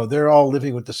 and they're all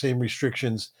living with the same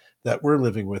restrictions that we're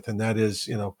living with, and that is,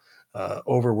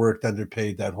 overworked,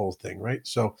 underpaid, that whole thing, right?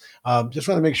 So just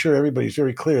want to make sure everybody's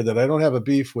very clear that I don't have a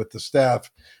beef with the staff,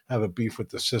 I have a beef with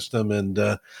the system,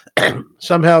 and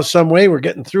somehow, some way, we're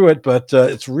getting through it, but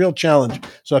it's a real challenge.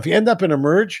 So if you end up in a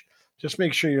merge, just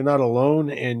make sure you're not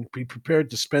alone and be prepared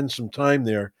to spend some time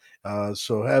there.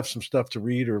 So have some stuff to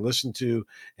read or listen to,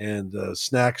 and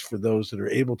snacks for those that are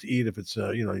able to eat. If it's,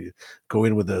 you go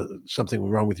in with something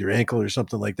wrong with your ankle or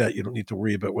something like that, you don't need to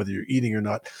worry about whether you're eating or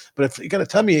not. But if you got a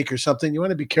tummy ache or something, you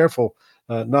want to be careful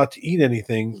not to eat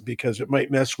anything, because it might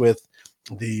mess with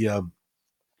the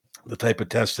type of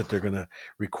test that they're going to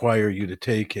require you to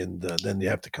take, and then you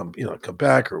have to come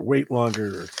back or wait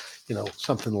longer, or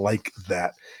something like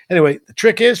that. Anyway, the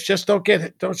trick is just don't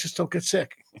get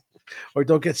sick, or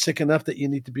don't get sick enough that you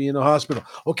need to be in a hospital.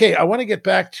 Okay, I want to get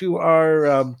back to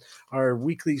our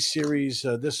weekly series.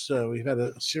 We've had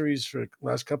a series for the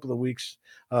last couple of weeks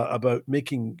about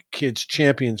making kids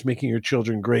champions, making your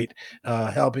children great,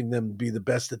 helping them be the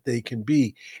best that they can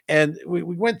be. And we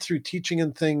went through teaching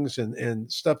and things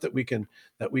and stuff that we can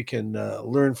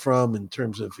learn from, in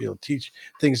terms of teach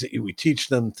things that we teach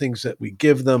them, things that we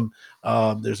give them.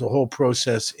 There's a whole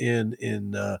process in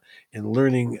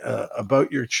learning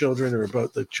about your children, or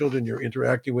about the children you're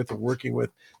interacting with or working with.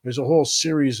 There's a whole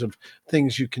series of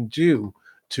things you can do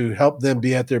to help them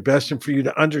be at their best, and for you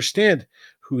to understand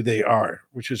who they are,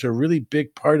 which is a really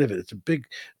big part of it. It's a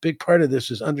big part of this,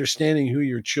 is understanding who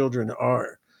your children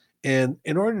are. And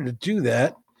in order to do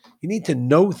that, you need to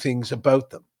know things about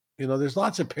them. There's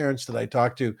lots of parents that I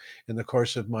talk to in the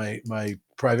course of my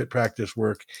private practice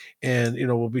work, and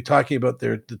we'll be talking about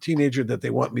the teenager that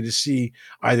they want me to see,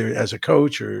 either as a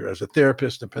coach or as a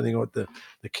therapist, depending on what the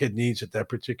kid needs at that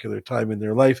particular time in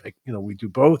their life. We do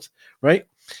both, right?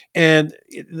 And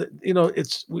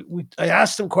I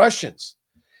ask them questions.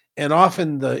 And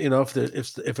often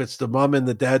if it's the mom and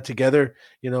the dad together,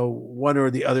 one or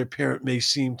the other parent may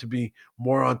seem to be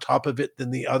more on top of it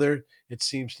than the other. It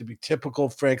seems to be typical,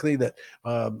 frankly, that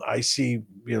I see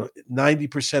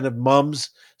 90% of moms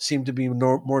seem to be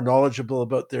more knowledgeable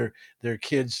about their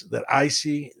kids that I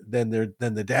see than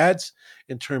the dads,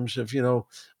 in terms of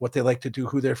what they like to do,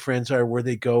 who their friends are, where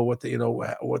they go, what they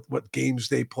what games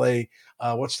they play,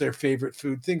 what's their favorite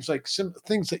food, things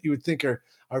that you would think are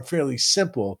fairly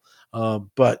simple,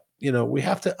 but we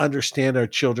have to understand our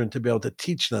children to be able to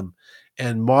teach them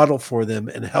and model for them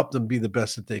and help them be the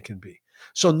best that they can be.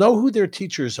 So know who their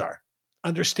teachers are.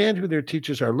 Understand who their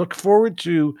teachers are. Look forward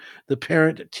to the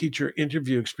parent-teacher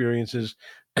interview experiences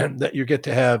that you get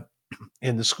to have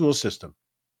in the school system.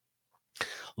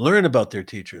 Learn about their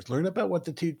teachers. Learn about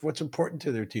what's important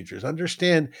to their teachers.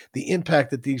 Understand the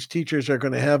impact that these teachers are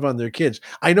going to have on their kids.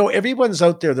 I know everyone's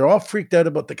out there. They're all freaked out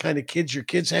about the kind of kids your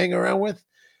kids hang around with,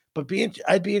 but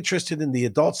I'd be interested in the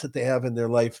adults that they have in their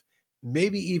life,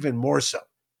 maybe even more so.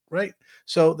 right?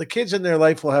 So the kids in their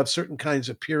life will have certain kinds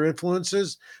of peer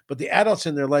influences, but the adults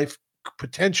in their life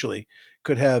potentially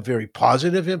could have very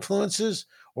positive influences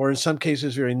or in some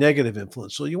cases very negative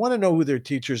influence. So you want to know who their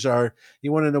teachers are.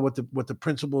 You want to know what the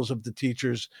principles of the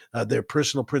teachers, their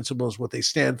personal principles, what they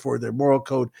stand for, their moral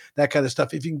code, that kind of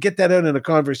stuff. If you can get that out in a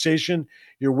conversation,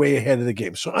 you're way ahead of the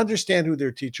game. So understand who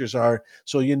their teachers are,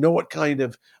 so you know what kind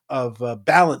of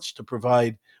balance to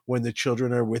provide when the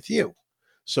children are with you.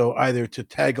 So either to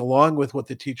tag along with what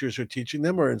the teachers are teaching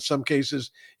them, or in some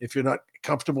cases, if you're not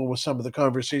comfortable with some of the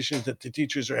conversations that the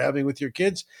teachers are having with your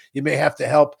kids, you may have to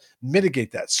help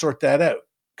mitigate that, sort that out,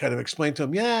 kind of explain to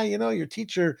them, yeah, your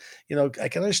teacher, I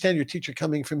can understand your teacher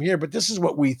coming from here, but this is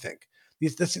what we think.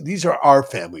 These are our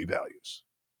family values.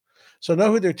 So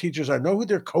know who their teachers are, know who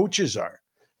their coaches are.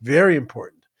 Very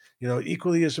important.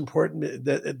 Equally as important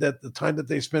that the time that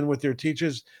they spend with their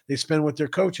teachers, they spend with their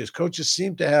coaches. Coaches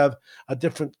seem to have a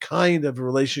different kind of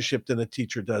relationship than a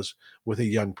teacher does with a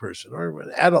young person, or an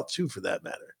adult too, for that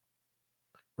matter.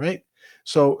 Right?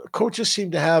 So coaches seem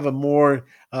to have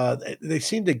they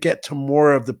seem to get to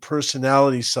more of the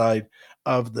personality side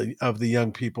of the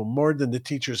young people, more than the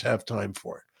teachers have time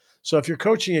for. So if you're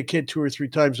coaching a kid 2 or 3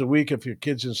 times a week, if your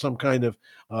kid's in some kind of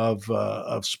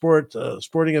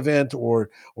sporting event, or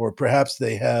perhaps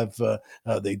they have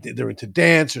they're into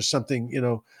dance or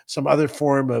something, some other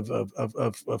form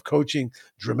of coaching,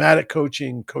 dramatic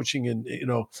coaching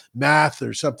in math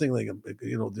or something like,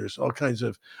 there's all kinds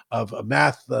of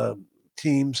math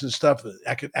teams and stuff,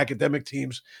 academic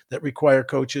teams that require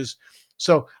coaches.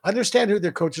 So understand who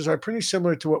their coaches are, pretty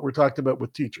similar to what we're talking about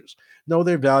with teachers. Know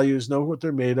their values, know what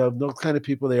they're made of, know the kind of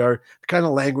people they are, the kind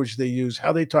of language they use,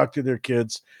 how they talk to their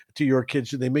kids, to your kids.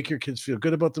 Do they make your kids feel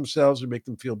good about themselves or make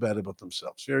them feel bad about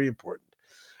themselves? Very important.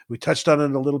 We touched on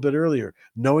it a little bit earlier.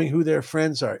 Knowing who their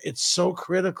friends are. It's so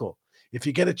critical. If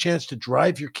you get a chance to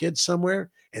drive your kids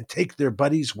somewhere and take their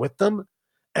buddies with them,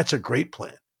 that's a great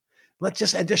plan.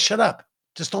 Just shut up.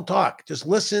 Just don't talk. Just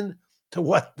listen to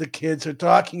what the kids are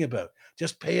talking about.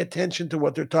 Just pay attention to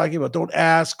what they're talking about. Don't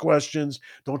ask questions.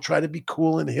 Don't try to be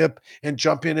cool and hip and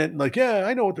jump in it and like, yeah,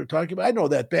 I know what they're talking about. I know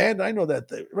that band. I know that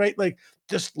thing, right? Like,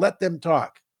 just let them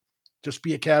talk. Just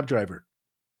be a cab driver.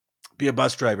 Be a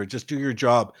bus driver. Just do your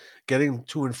job, getting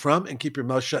to and from, and keep your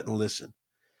mouth shut and listen.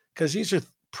 Because these are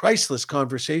priceless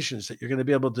conversations that you're going to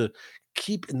be able to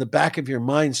keep in the back of your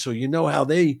mind, so you know how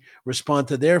they respond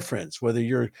to their friends, whether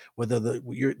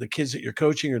the kids that you're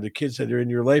coaching or the kids that are in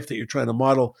your life that you're trying to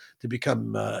model to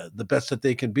become the best that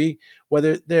they can be,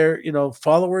 whether they're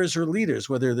followers or leaders,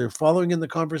 whether they're following in the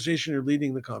conversation or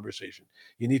leading the conversation.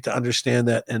 You need to understand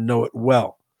that and know it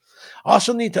well.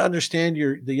 Also need to understand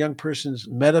the young person's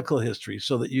medical history,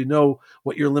 so that you know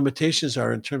what your limitations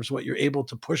are in terms of what you're able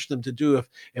to push them to do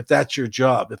if that's your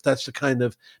job, if that's the kind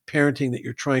of parenting that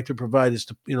you're trying to provide, is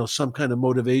to some kind of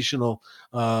motivational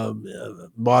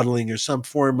modeling, or some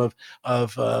form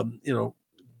of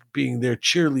being their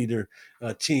cheerleader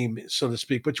team, so to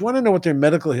speak. But you want to know what their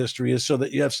medical history is, so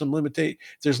that you have some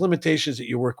there's limitations that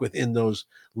you work within those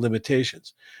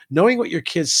limitations. Knowing what your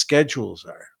kids' schedules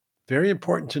are. Very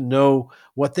important to know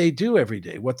what they do every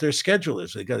day, what their schedule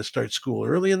is. They got to start school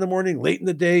early in the morning, late in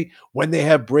the day, when they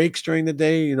have breaks during the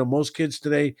day. Most kids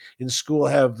today in school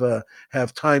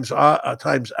have times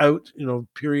out,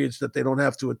 periods that they don't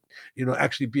have to,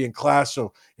 actually be in class.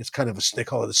 So it's kind of they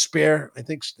call it a spare. I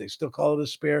think they still call it a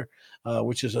spare,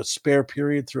 which is a spare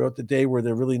period throughout the day where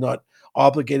they're really not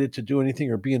obligated to do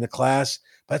anything or be in a class.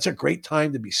 But that's a great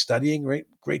time to be studying, right?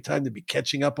 Great time to be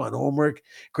catching up on homework.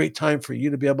 Great time for you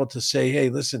to be able to say, hey,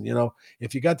 listen,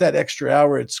 if you got that extra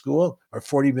hour at school or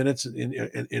 40 minutes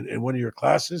in one of your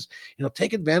classes,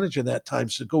 take advantage of that time.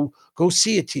 So go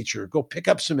see a teacher, go pick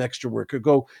up some extra work, or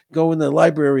go in the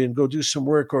library and go do some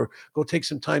work, or go take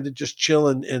some time to just chill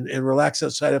and relax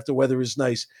outside if the weather is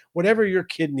nice. Whatever your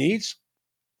kid needs,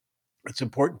 it's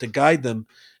important to guide them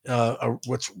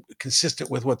what's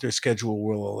consistent with what their schedule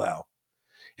will allow.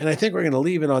 And I think we're going to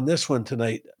leave it on this one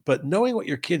tonight. But knowing what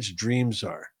your kids' dreams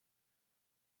are,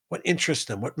 what interests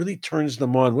them, what really turns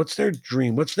them on, what's their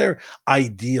dream, what's their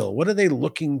ideal, what are they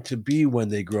looking to be when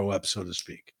they grow up, so to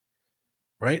speak,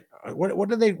 right? What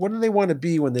do they want to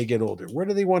be when they get older? Where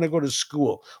do they want to go to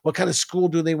school? What kind of school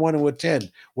do they want to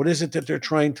attend? What is it that they're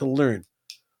trying to learn?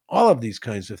 All of these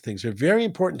kinds of things are very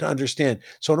important to understand.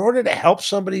 So in order to help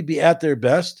somebody be at their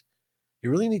best,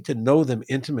 you really need to know them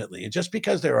intimately. And just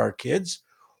because they're our kids,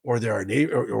 or they're our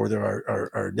neighbor, or they're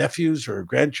our nephews or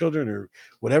grandchildren, or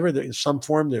whatever, in some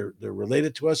form they're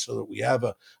related to us, so that we have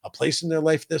a place in their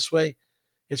life this way,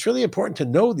 it's really important to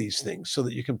know these things so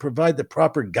that you can provide the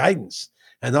proper guidance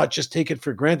and not just take it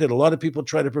for granted. A lot of people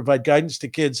try to provide guidance to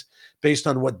kids based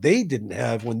on what they didn't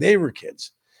have when they were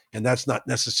kids. And that's not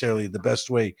necessarily the best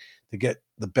way to get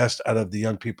the best out of the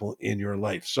young people in your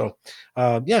life. So,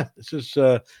 this is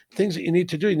things that you need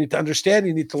to do. You need to understand,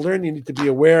 you need to learn, you need to be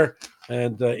aware.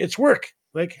 And it's work,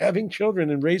 like having children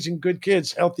and raising good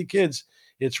kids, healthy kids.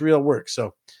 It's real work.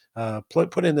 So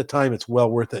put in the time. It's well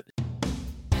worth it.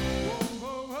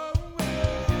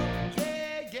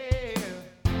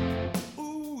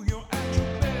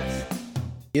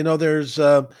 There's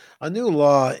a new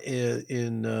law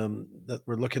in that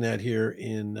we're looking at here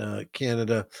in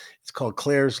Canada. It's called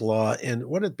Clare's Law. And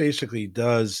what it basically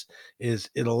does is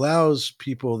it allows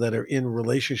people that are in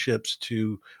relationships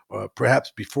to,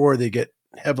 perhaps before they get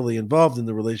heavily involved in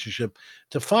the relationship,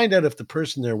 to find out if the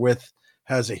person they're with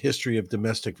has a history of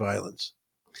domestic violence.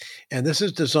 And this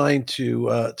is designed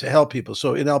to help people.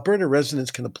 So in Alberta,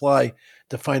 residents can apply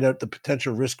to find out the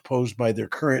potential risk posed by their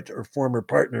current or former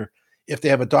partner if they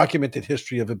have a documented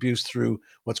history of abuse through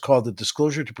what's called the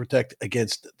Disclosure to Protect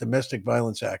Against Domestic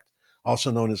Violence Act,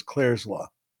 also known as Clare's Law.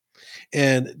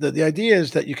 And the idea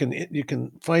is that you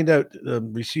can find out,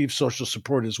 receive social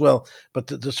support as well, but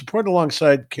the support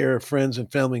alongside care of friends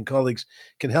and family and colleagues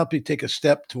can help you take a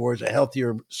step towards a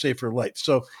healthier, safer life.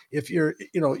 So if you're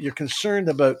concerned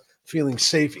about feeling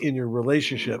safe in your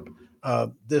relationship,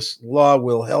 this law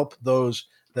will help those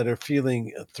that are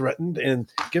feeling threatened and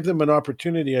give them an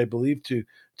opportunity, I believe,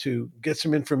 to get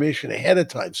some information ahead of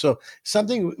time. So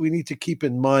something we need to keep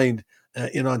in mind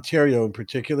in Ontario in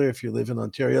particular, if you live in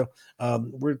Ontario,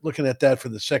 we're looking at that for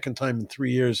the second time in 3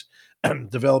 years,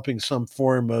 developing some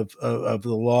form of the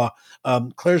law.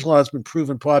 Clare's Law has been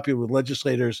proven popular with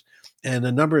legislators, and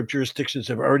a number of jurisdictions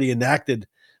have already enacted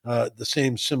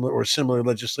the similar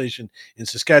legislation in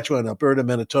Saskatchewan, Alberta,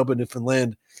 Manitoba,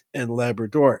 Newfoundland, and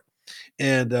Labrador.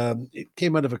 And it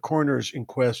came out of a coroner's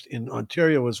inquest in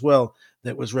Ontario as well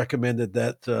that was recommended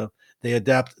that they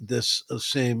adapt this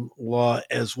same law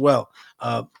as well.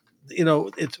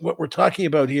 It's what we're talking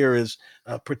about here is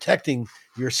protecting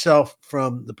yourself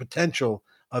from the potential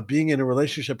of being in a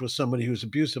relationship with somebody who's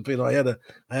abusive. I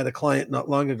had a client not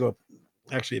long ago,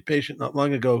 actually a patient not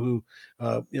long ago, who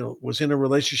was in a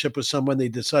relationship with someone. They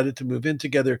decided to move in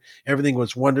together. Everything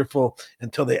was wonderful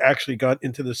until they actually got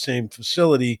into the same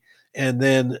facility, and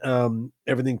then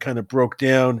everything kind of broke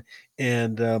down,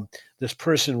 and this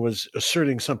person was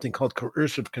asserting something called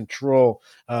coercive control,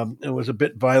 and was a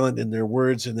bit violent in their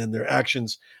words and in their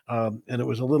actions, and it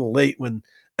was a little late when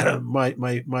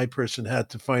my person had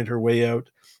to find her way out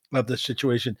of the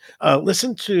situation.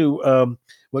 Listen to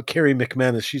what Carrie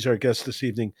McManus, she's our guest this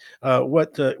evening,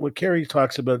 what Carrie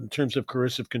talks about in terms of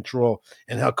coercive control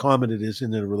and how common it is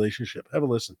in a relationship. Have a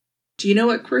listen. Do you know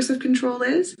what coercive control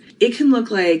is? It can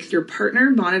look like your partner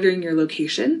monitoring your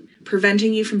location,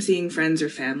 preventing you from seeing friends or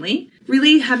family,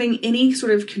 really having any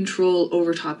sort of control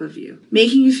over top of you,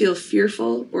 making you feel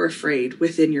fearful or afraid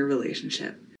within your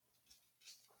relationship.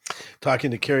 Talking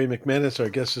to Carrie McManus, our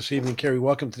guest this evening. Carrie,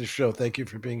 welcome to the show. Thank you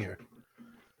for being here.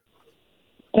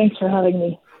 Thanks for having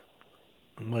me.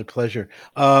 My pleasure.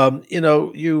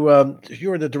 You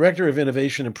are the Director of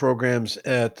Innovation and Programs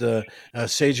at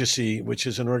Sagesse, which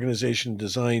is an organization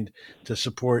designed to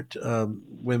support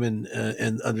women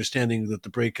and understanding that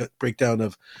the breakdown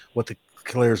of what the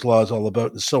Clare's Law is all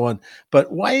about and so on.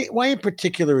 But why in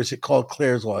particular is it called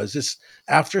Clare's Law? Is this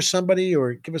after somebody,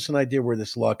 or give us an idea where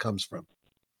this law comes from?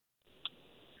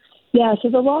 Yeah, so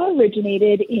the law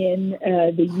originated in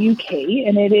the UK,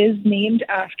 and it is named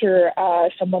after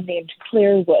someone named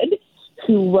Clare Wood,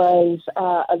 who was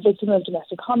a victim of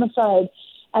domestic homicide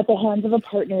at the hands of a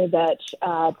partner that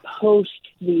post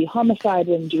the homicide,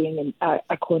 when doing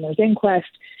a coroner's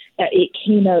inquest, it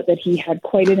came out that he had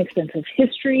quite an extensive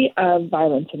history of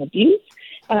violence and abuse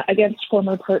against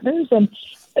former partners. And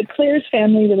Clare's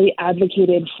family really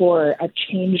advocated for a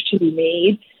change to be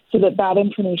made so that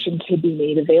information could be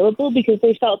made available, because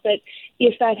they felt that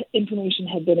if that information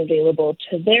had been available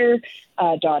to their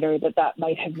daughter, that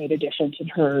might have made a difference in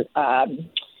her,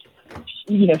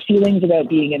 feelings about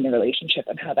being in the relationship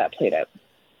and how that played out.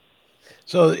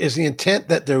 So is the intent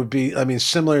that there would be,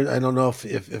 similar, I don't know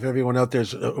if everyone out there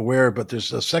is aware, but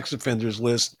there's a sex offenders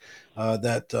list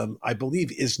that I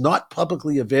believe is not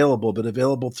publicly available, but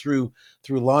available through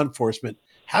law enforcement.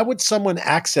 How would someone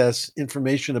access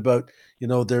information about,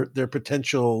 their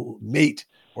potential mate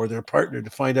or their partner to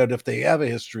find out if they have a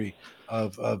history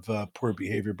of poor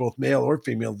behavior, both male or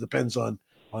female? It depends on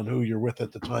who you're with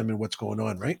at the time and what's going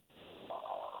on, right?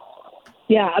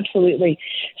 Yeah, absolutely.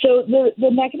 So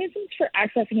the mechanisms for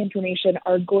accessing information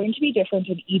are going to be different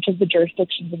in each of the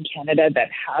jurisdictions in Canada that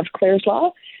have Clare's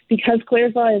Law. Because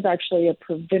Clare's Law is actually a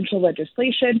provincial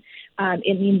legislation,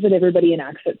 it means that everybody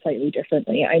enacts it slightly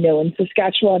differently. I know in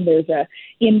Saskatchewan there's a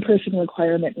in-person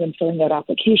requirement when filling out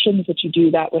applications, that you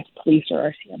do that with police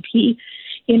or RCMP.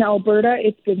 In Alberta,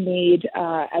 it's been made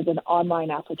as an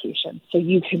online application. So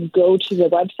you can go to the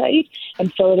website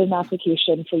and fill out an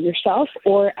application for yourself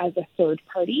or as a third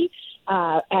party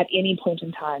at any point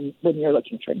in time when you're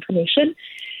looking for information.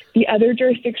 The other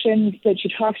jurisdictions that you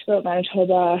talked about,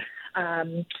 Manitoba,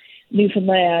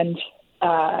 Newfoundland,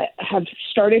 have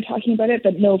started talking about it,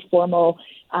 but no formal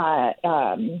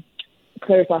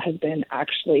Clare's Law has been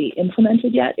actually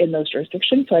implemented yet in those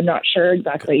jurisdictions, so I'm not sure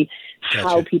exactly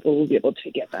how people will be able to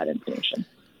get that information.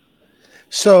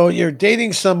 So you're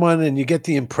dating someone and you get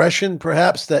the impression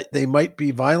perhaps that they might be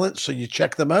violent, so you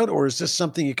check them out, or is this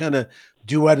something you kind of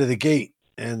do out of the gate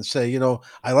and say, you know,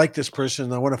 I like this person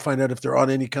and I want to find out if they're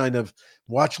on any kind of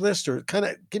watch list, or kind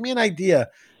of give me an idea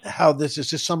how this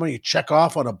is. This someone you check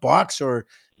off on a box, or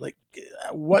like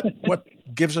what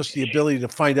gives us the ability to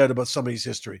find out about somebody's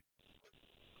history?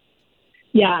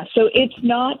 Yeah, so it's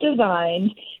not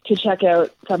designed to check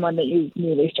out someone that you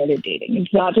newly started dating.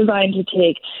 It's not designed to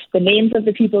take the names of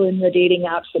the people in the dating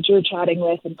apps that you're chatting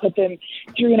with and put them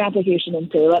through an application and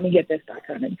say, let me get this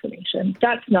background information.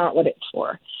 That's not what it's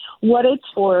for. What it's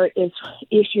for is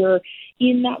if you're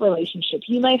in that relationship,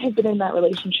 you might have been in that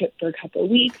relationship for a couple of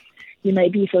weeks, you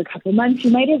might be for a couple of months,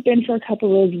 you might have been for a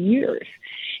couple of years.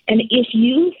 And if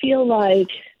you feel like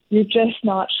you're just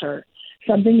not sure,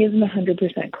 something isn't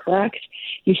 100% correct,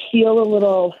 you feel a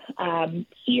little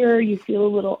fear, you feel a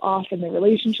little off in the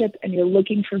relationship, and you're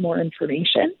looking for more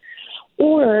information.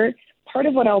 Or part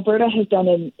of what Alberta has done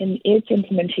in its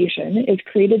implementation is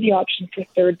created the option for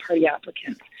third-party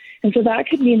applicants. And so that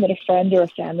could mean that a friend or a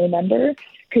family member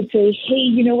could say, hey,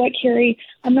 you know what, Carrie,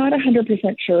 I'm not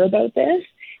 100% sure about this,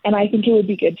 and I think it would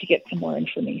be good to get some more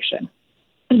information.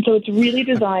 And so it's really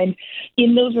designed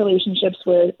in those relationships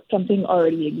where something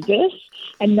already exists,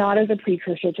 and not as a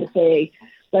precursor to say,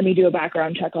 let me do a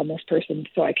background check on this person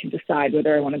so I can decide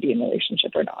whether I want to be in a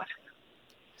relationship or not.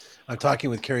 I'm talking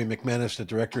with Carrie McManus, the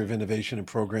Director of Innovation and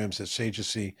Programs at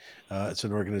Sagesse. It's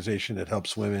an organization that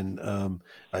helps women.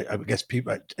 I guess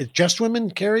people, just women,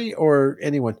 Carrie, or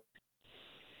anyone?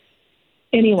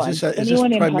 Anyone.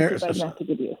 Anyone impacted by domestic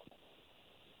abuse.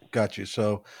 Got you.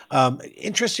 So,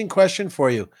 interesting question for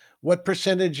you. What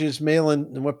percentage is male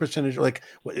and what percentage, like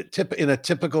in a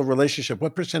typical relationship,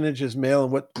 what percentage is male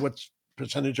and what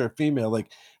percentage are female?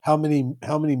 Like how many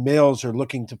males are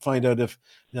looking to find out if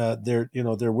they're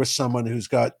with someone who's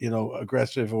got,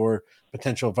 aggressive or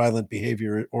potential violent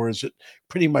behavior, or is it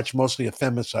pretty much mostly a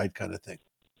femicide kind of thing?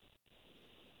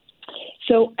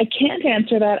 So I can't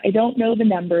answer that. I don't know the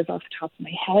numbers off the top of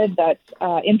my head.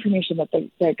 That's information that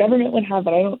the government would have,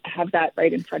 but I don't have that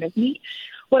right in front of me.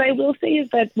 What I will say is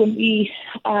that when we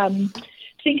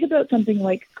think about something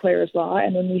like Clare's Law,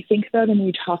 and when we think about and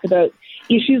we talk about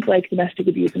issues like domestic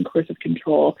abuse and coercive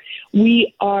control,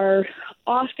 we are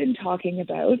often talking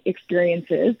about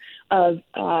experiences of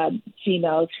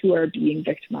females who are being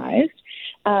victimized.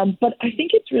 But I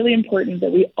think it's really important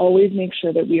that we always make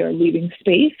sure that we are leaving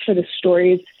space for the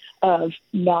stories of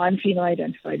non-female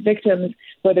identified victims,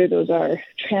 whether those are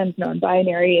trans,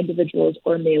 non-binary individuals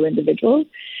or male individuals.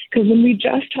 Because when we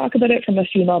just talk about it from a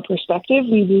female perspective,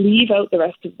 we leave out the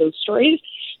rest of those stories.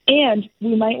 And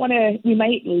we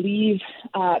might leave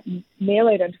male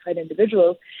identified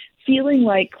individuals feeling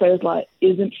like Clare's Law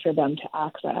isn't for them to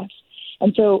access.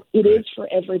 And so it is for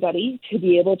everybody to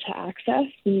be able to access.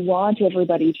 We want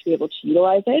everybody to be able to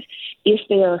utilize it if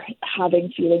they are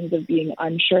having feelings of being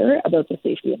unsure about the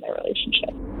safety in their relationship.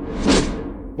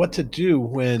 What to do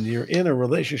when you're in a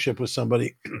relationship with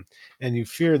somebody and you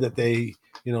fear that they,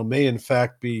 may in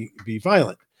fact be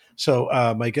violent. So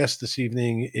my guest this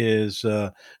evening is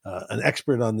an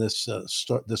expert on this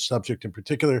subject in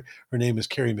particular. Her name is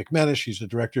Carrie McManus. She's the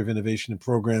Director of Innovation and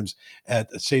Programs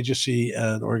at Sagesse,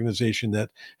 an organization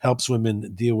that helps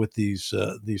women deal with these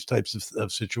types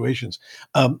of situations.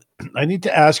 I need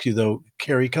to ask you though,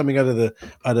 Carrie, coming out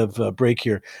of break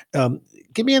here,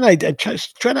 give me an idea. I'm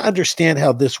trying to understand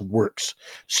how this works.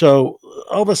 So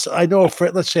all of us, I know a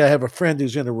friend, let's say I have a friend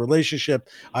who's in a relationship.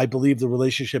 I believe the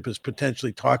relationship is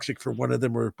potentially toxic for one of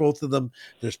them or both of them.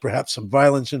 There's perhaps some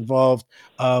violence involved.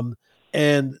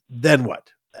 And then what?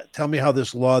 Tell me how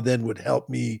this law then would help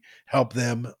me help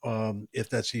them, if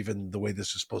that's even the way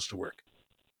this is supposed to work.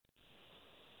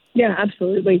 Yeah,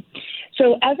 absolutely.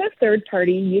 So as a third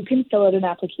party, you can fill out an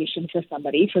application for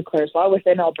somebody for Clare's Law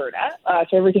within Alberta.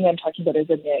 So everything I'm talking about is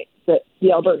in the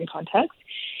Albertan context.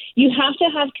 You have to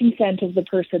have consent of the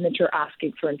person that you're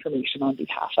asking for information on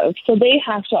behalf of. So they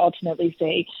have to ultimately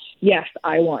say, yes,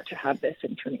 I want to have this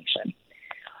information.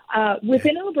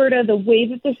 Within Alberta, the way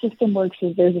that the system works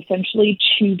is there's essentially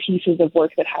two pieces of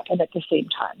work that happen at the same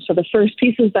time. So the first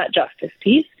piece is that justice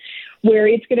piece, where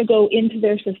it's going to go into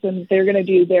their systems. They're going to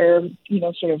do their,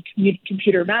 sort of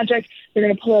computer magic. They're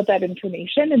going to pull out that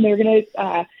information, and they're going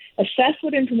to assess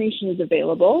what information is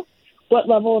available, what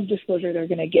level of disclosure they're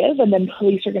going to give, and then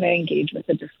police are going to engage with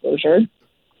the disclosure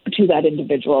to that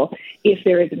individual if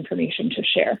there is information to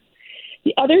share.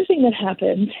 The other thing that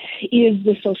happens is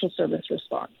the social service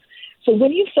response. So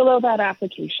when you fill out that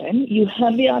application, you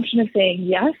have the option of saying,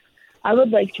 yes, I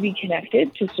would like to be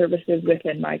connected to services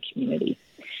within my community.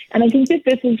 And I think that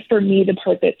this is, for me, the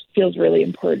part that feels really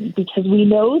important, because we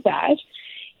know that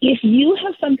if you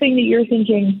have something that you're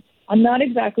thinking, I'm not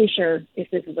exactly sure if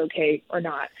this is okay or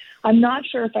not, I'm not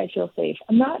sure if I feel safe,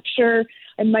 I'm not sure,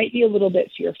 I might be a little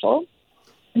bit fearful,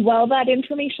 while that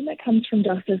information that comes from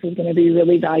justice is going to be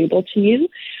really valuable to you,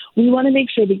 we want to make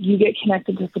sure that you get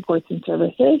connected to supports and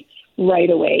services right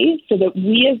away, so that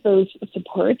we as those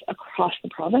supports across the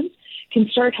province can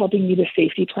start helping you to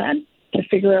safety plan, to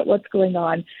figure out what's going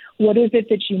on, what is it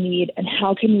that you need, and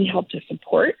how can we help to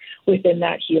support within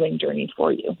that healing journey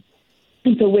for you.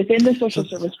 And so within the social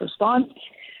service response,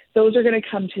 those are going to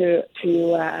come to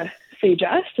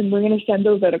Sagesse, and we're going to send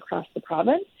those out across the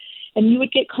province. And you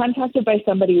would get contacted by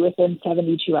somebody within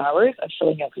 72 hours of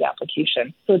filling out the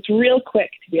application. So it's real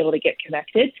quick to be able to get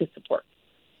connected to support.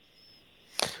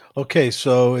 Okay,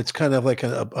 so it's kind of like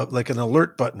like an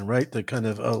alert button, right? That kind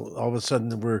of all of a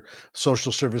sudden where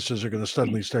social services are going to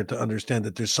suddenly start to understand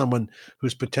that there's someone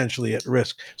who's potentially at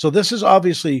risk. So this is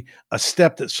obviously a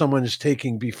step that someone is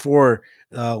taking before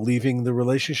leaving the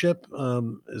relationship.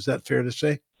 Is that fair to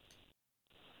say?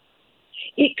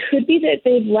 It could be that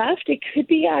they've left. It could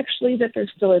be actually that they're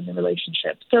still in the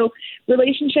relationship. So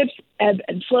relationships ebb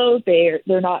and flow. They're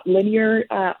not linear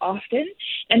often.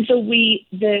 And so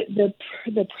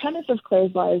the premise of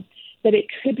Clare's Law is that it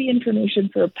could be information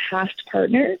for a past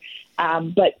partner,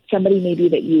 but somebody maybe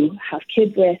that you have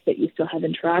kids with, that you still have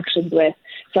interactions with,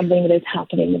 something that is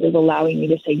happening that is allowing you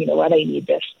to say, you know what, I need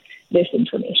this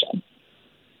information.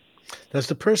 Does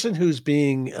the person who's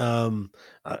being, I'm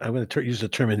going to use the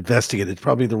term investigated,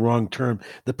 probably the wrong term,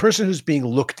 the person who's being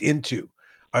looked into,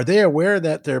 are they aware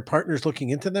that their partner's looking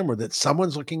into them or that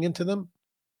someone's looking into them?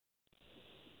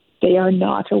 They are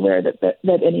not aware that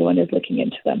anyone is looking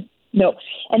into them. No.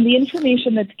 And the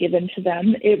information that's given to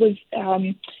them, it was,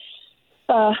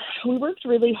 we worked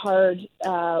really hard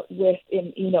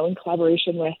in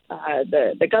collaboration with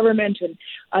the government and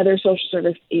other social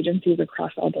service agencies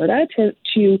across Alberta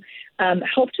to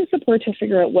help to support to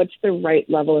figure out what's the right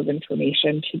level of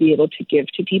information to be able to give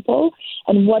to people,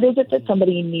 and what is it that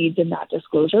somebody needs in that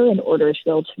disclosure in order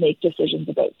still to make decisions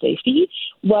about safety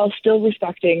while still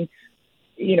respecting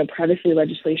privacy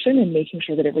legislation and making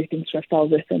sure that everything sort of falls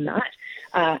within that,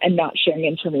 and not sharing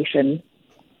information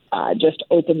just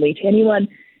openly to anyone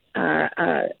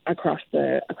across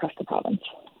the province.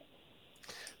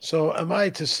 So am I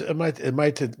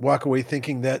to walk away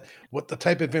thinking that what the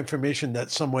type of information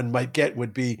that someone might get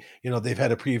would be, they've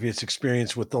had a previous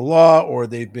experience with the law, or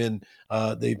they've been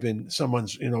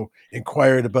someone's,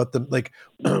 inquired about them. Like,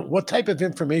 what type of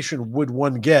information would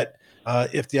one get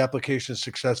if the application is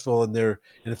successful and they're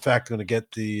in fact going to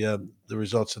get the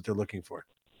results that they're looking for?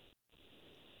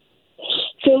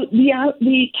 So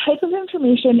the type of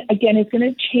information, again, is going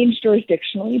to change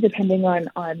jurisdictionally depending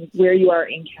on where you are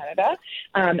in Canada,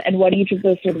 and what each of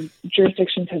those sort of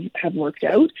jurisdictions have worked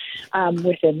out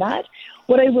within that.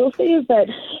 What I will say is that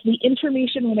the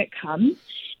information, when it comes,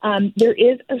 there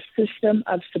is a system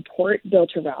of support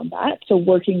built around that. So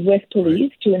working with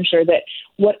police to ensure that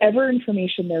whatever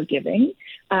information they're giving,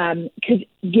 because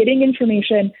getting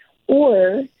information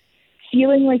or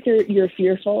feeling like you're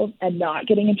fearful and not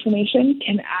getting information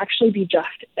can actually be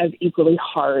just as equally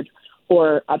hard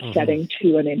or upsetting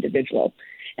to an individual.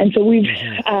 And so we've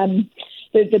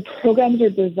the programs are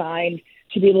designed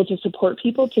to be able to support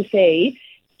people to say,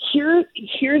 here's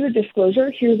a disclosure,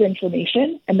 here's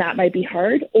information, and that might be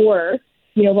hard. Or,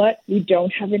 you know what, we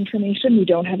don't have information, we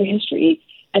don't have a history,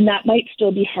 and that might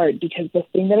still be hard because the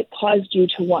thing that caused you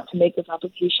to want to make this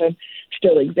application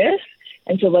still exists.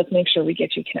 And so let's make sure we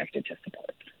get you connected to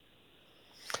support.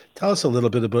 Tell us a little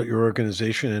bit about your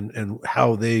organization and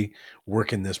how they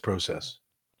work in this process.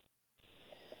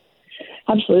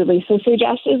 Absolutely. So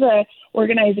Sagesse is an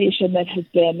organization that has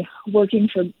been working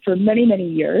for many, many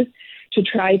years to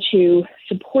try to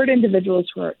support individuals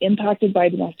who are impacted by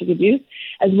domestic abuse,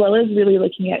 as well as really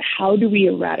looking at how do we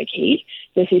eradicate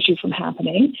this issue from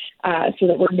happening so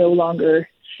that we're no longer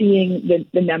seeing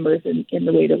the numbers in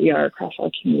the way that we are across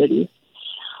our communities.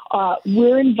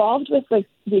 We're involved with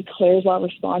the Clare's Law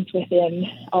response within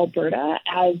Alberta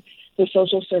as the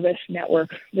social service network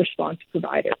response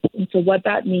provider. And so what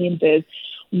that means is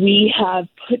we have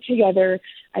put together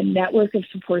a network of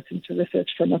supports and services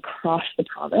from across the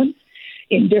province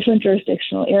in different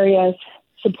jurisdictional areas,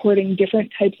 supporting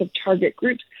different types of target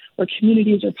groups or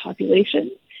communities or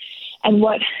populations. And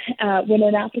when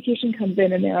an application comes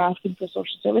in and they're asking for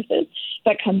social services,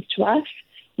 that comes to us.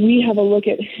 We have a look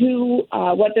at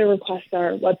what their requests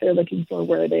are, what they're looking for,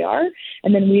 where they are,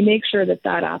 and then we make sure that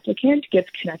applicant gets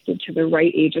connected to the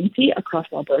right agency across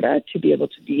Alberta to be able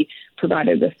to be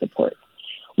provided with support.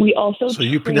 We also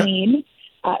train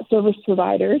service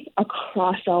providers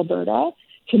across Alberta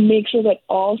to make sure that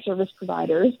all service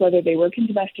providers, whether they work in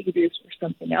domestic abuse or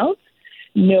something else,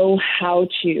 know how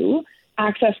to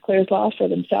access Clare's Law for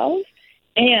themselves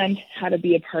and how to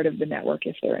be a part of the network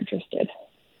if they're interested.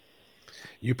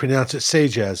 You pronounce it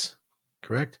Sagesse,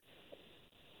 correct?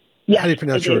 Yeah. How do you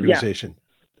pronounce your organization?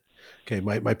 Yeah. Okay,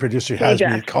 my producer has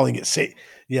me calling it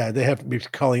they have me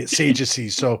calling it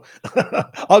Sagesse, so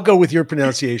I'll go with your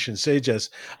pronunciation, Sagesse.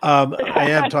 I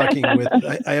am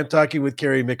talking with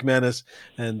Carrie McManus,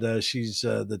 and she's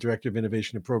the Director of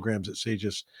Innovation and Programs at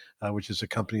Sagesse, which is a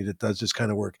company that does this kind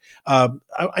of work.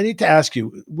 I need to ask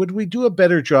you, would we do a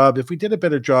better job if we did a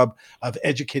better job of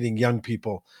educating young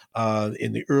people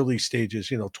in the early stages,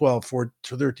 12, 14,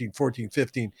 13, 14,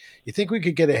 15? You think we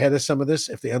could get ahead of some of this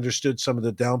if they understood some of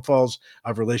the downfalls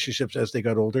of relationships as they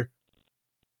got older?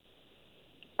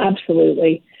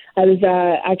 Absolutely. I was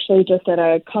actually just at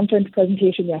a conference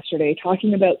presentation yesterday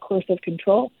talking about coercive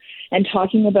control and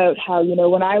talking about how,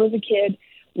 when I was a kid,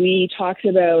 we talked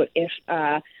about if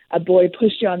a boy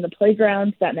pushed you on the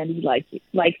playground, that meant he liked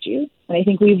you. And I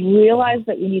think we've realized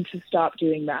that we need to stop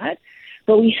doing that.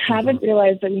 But we haven't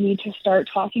realized that we need to start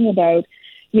talking about,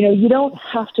 you don't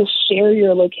have to share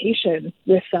your location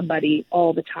with somebody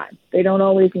all the time. They don't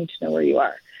always need to know where you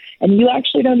are. And you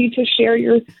actually don't need to share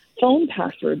your phone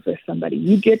passwords with somebody.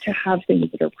 You get to have things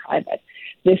that are private.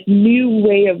 This new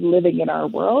way of living in our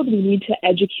world, we need to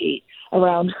educate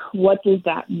around what does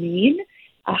that mean?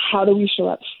 How do we show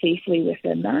up safely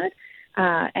within that?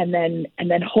 And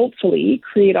then hopefully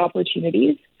create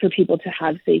opportunities for people to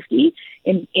have safety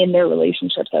in their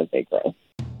relationships as they grow.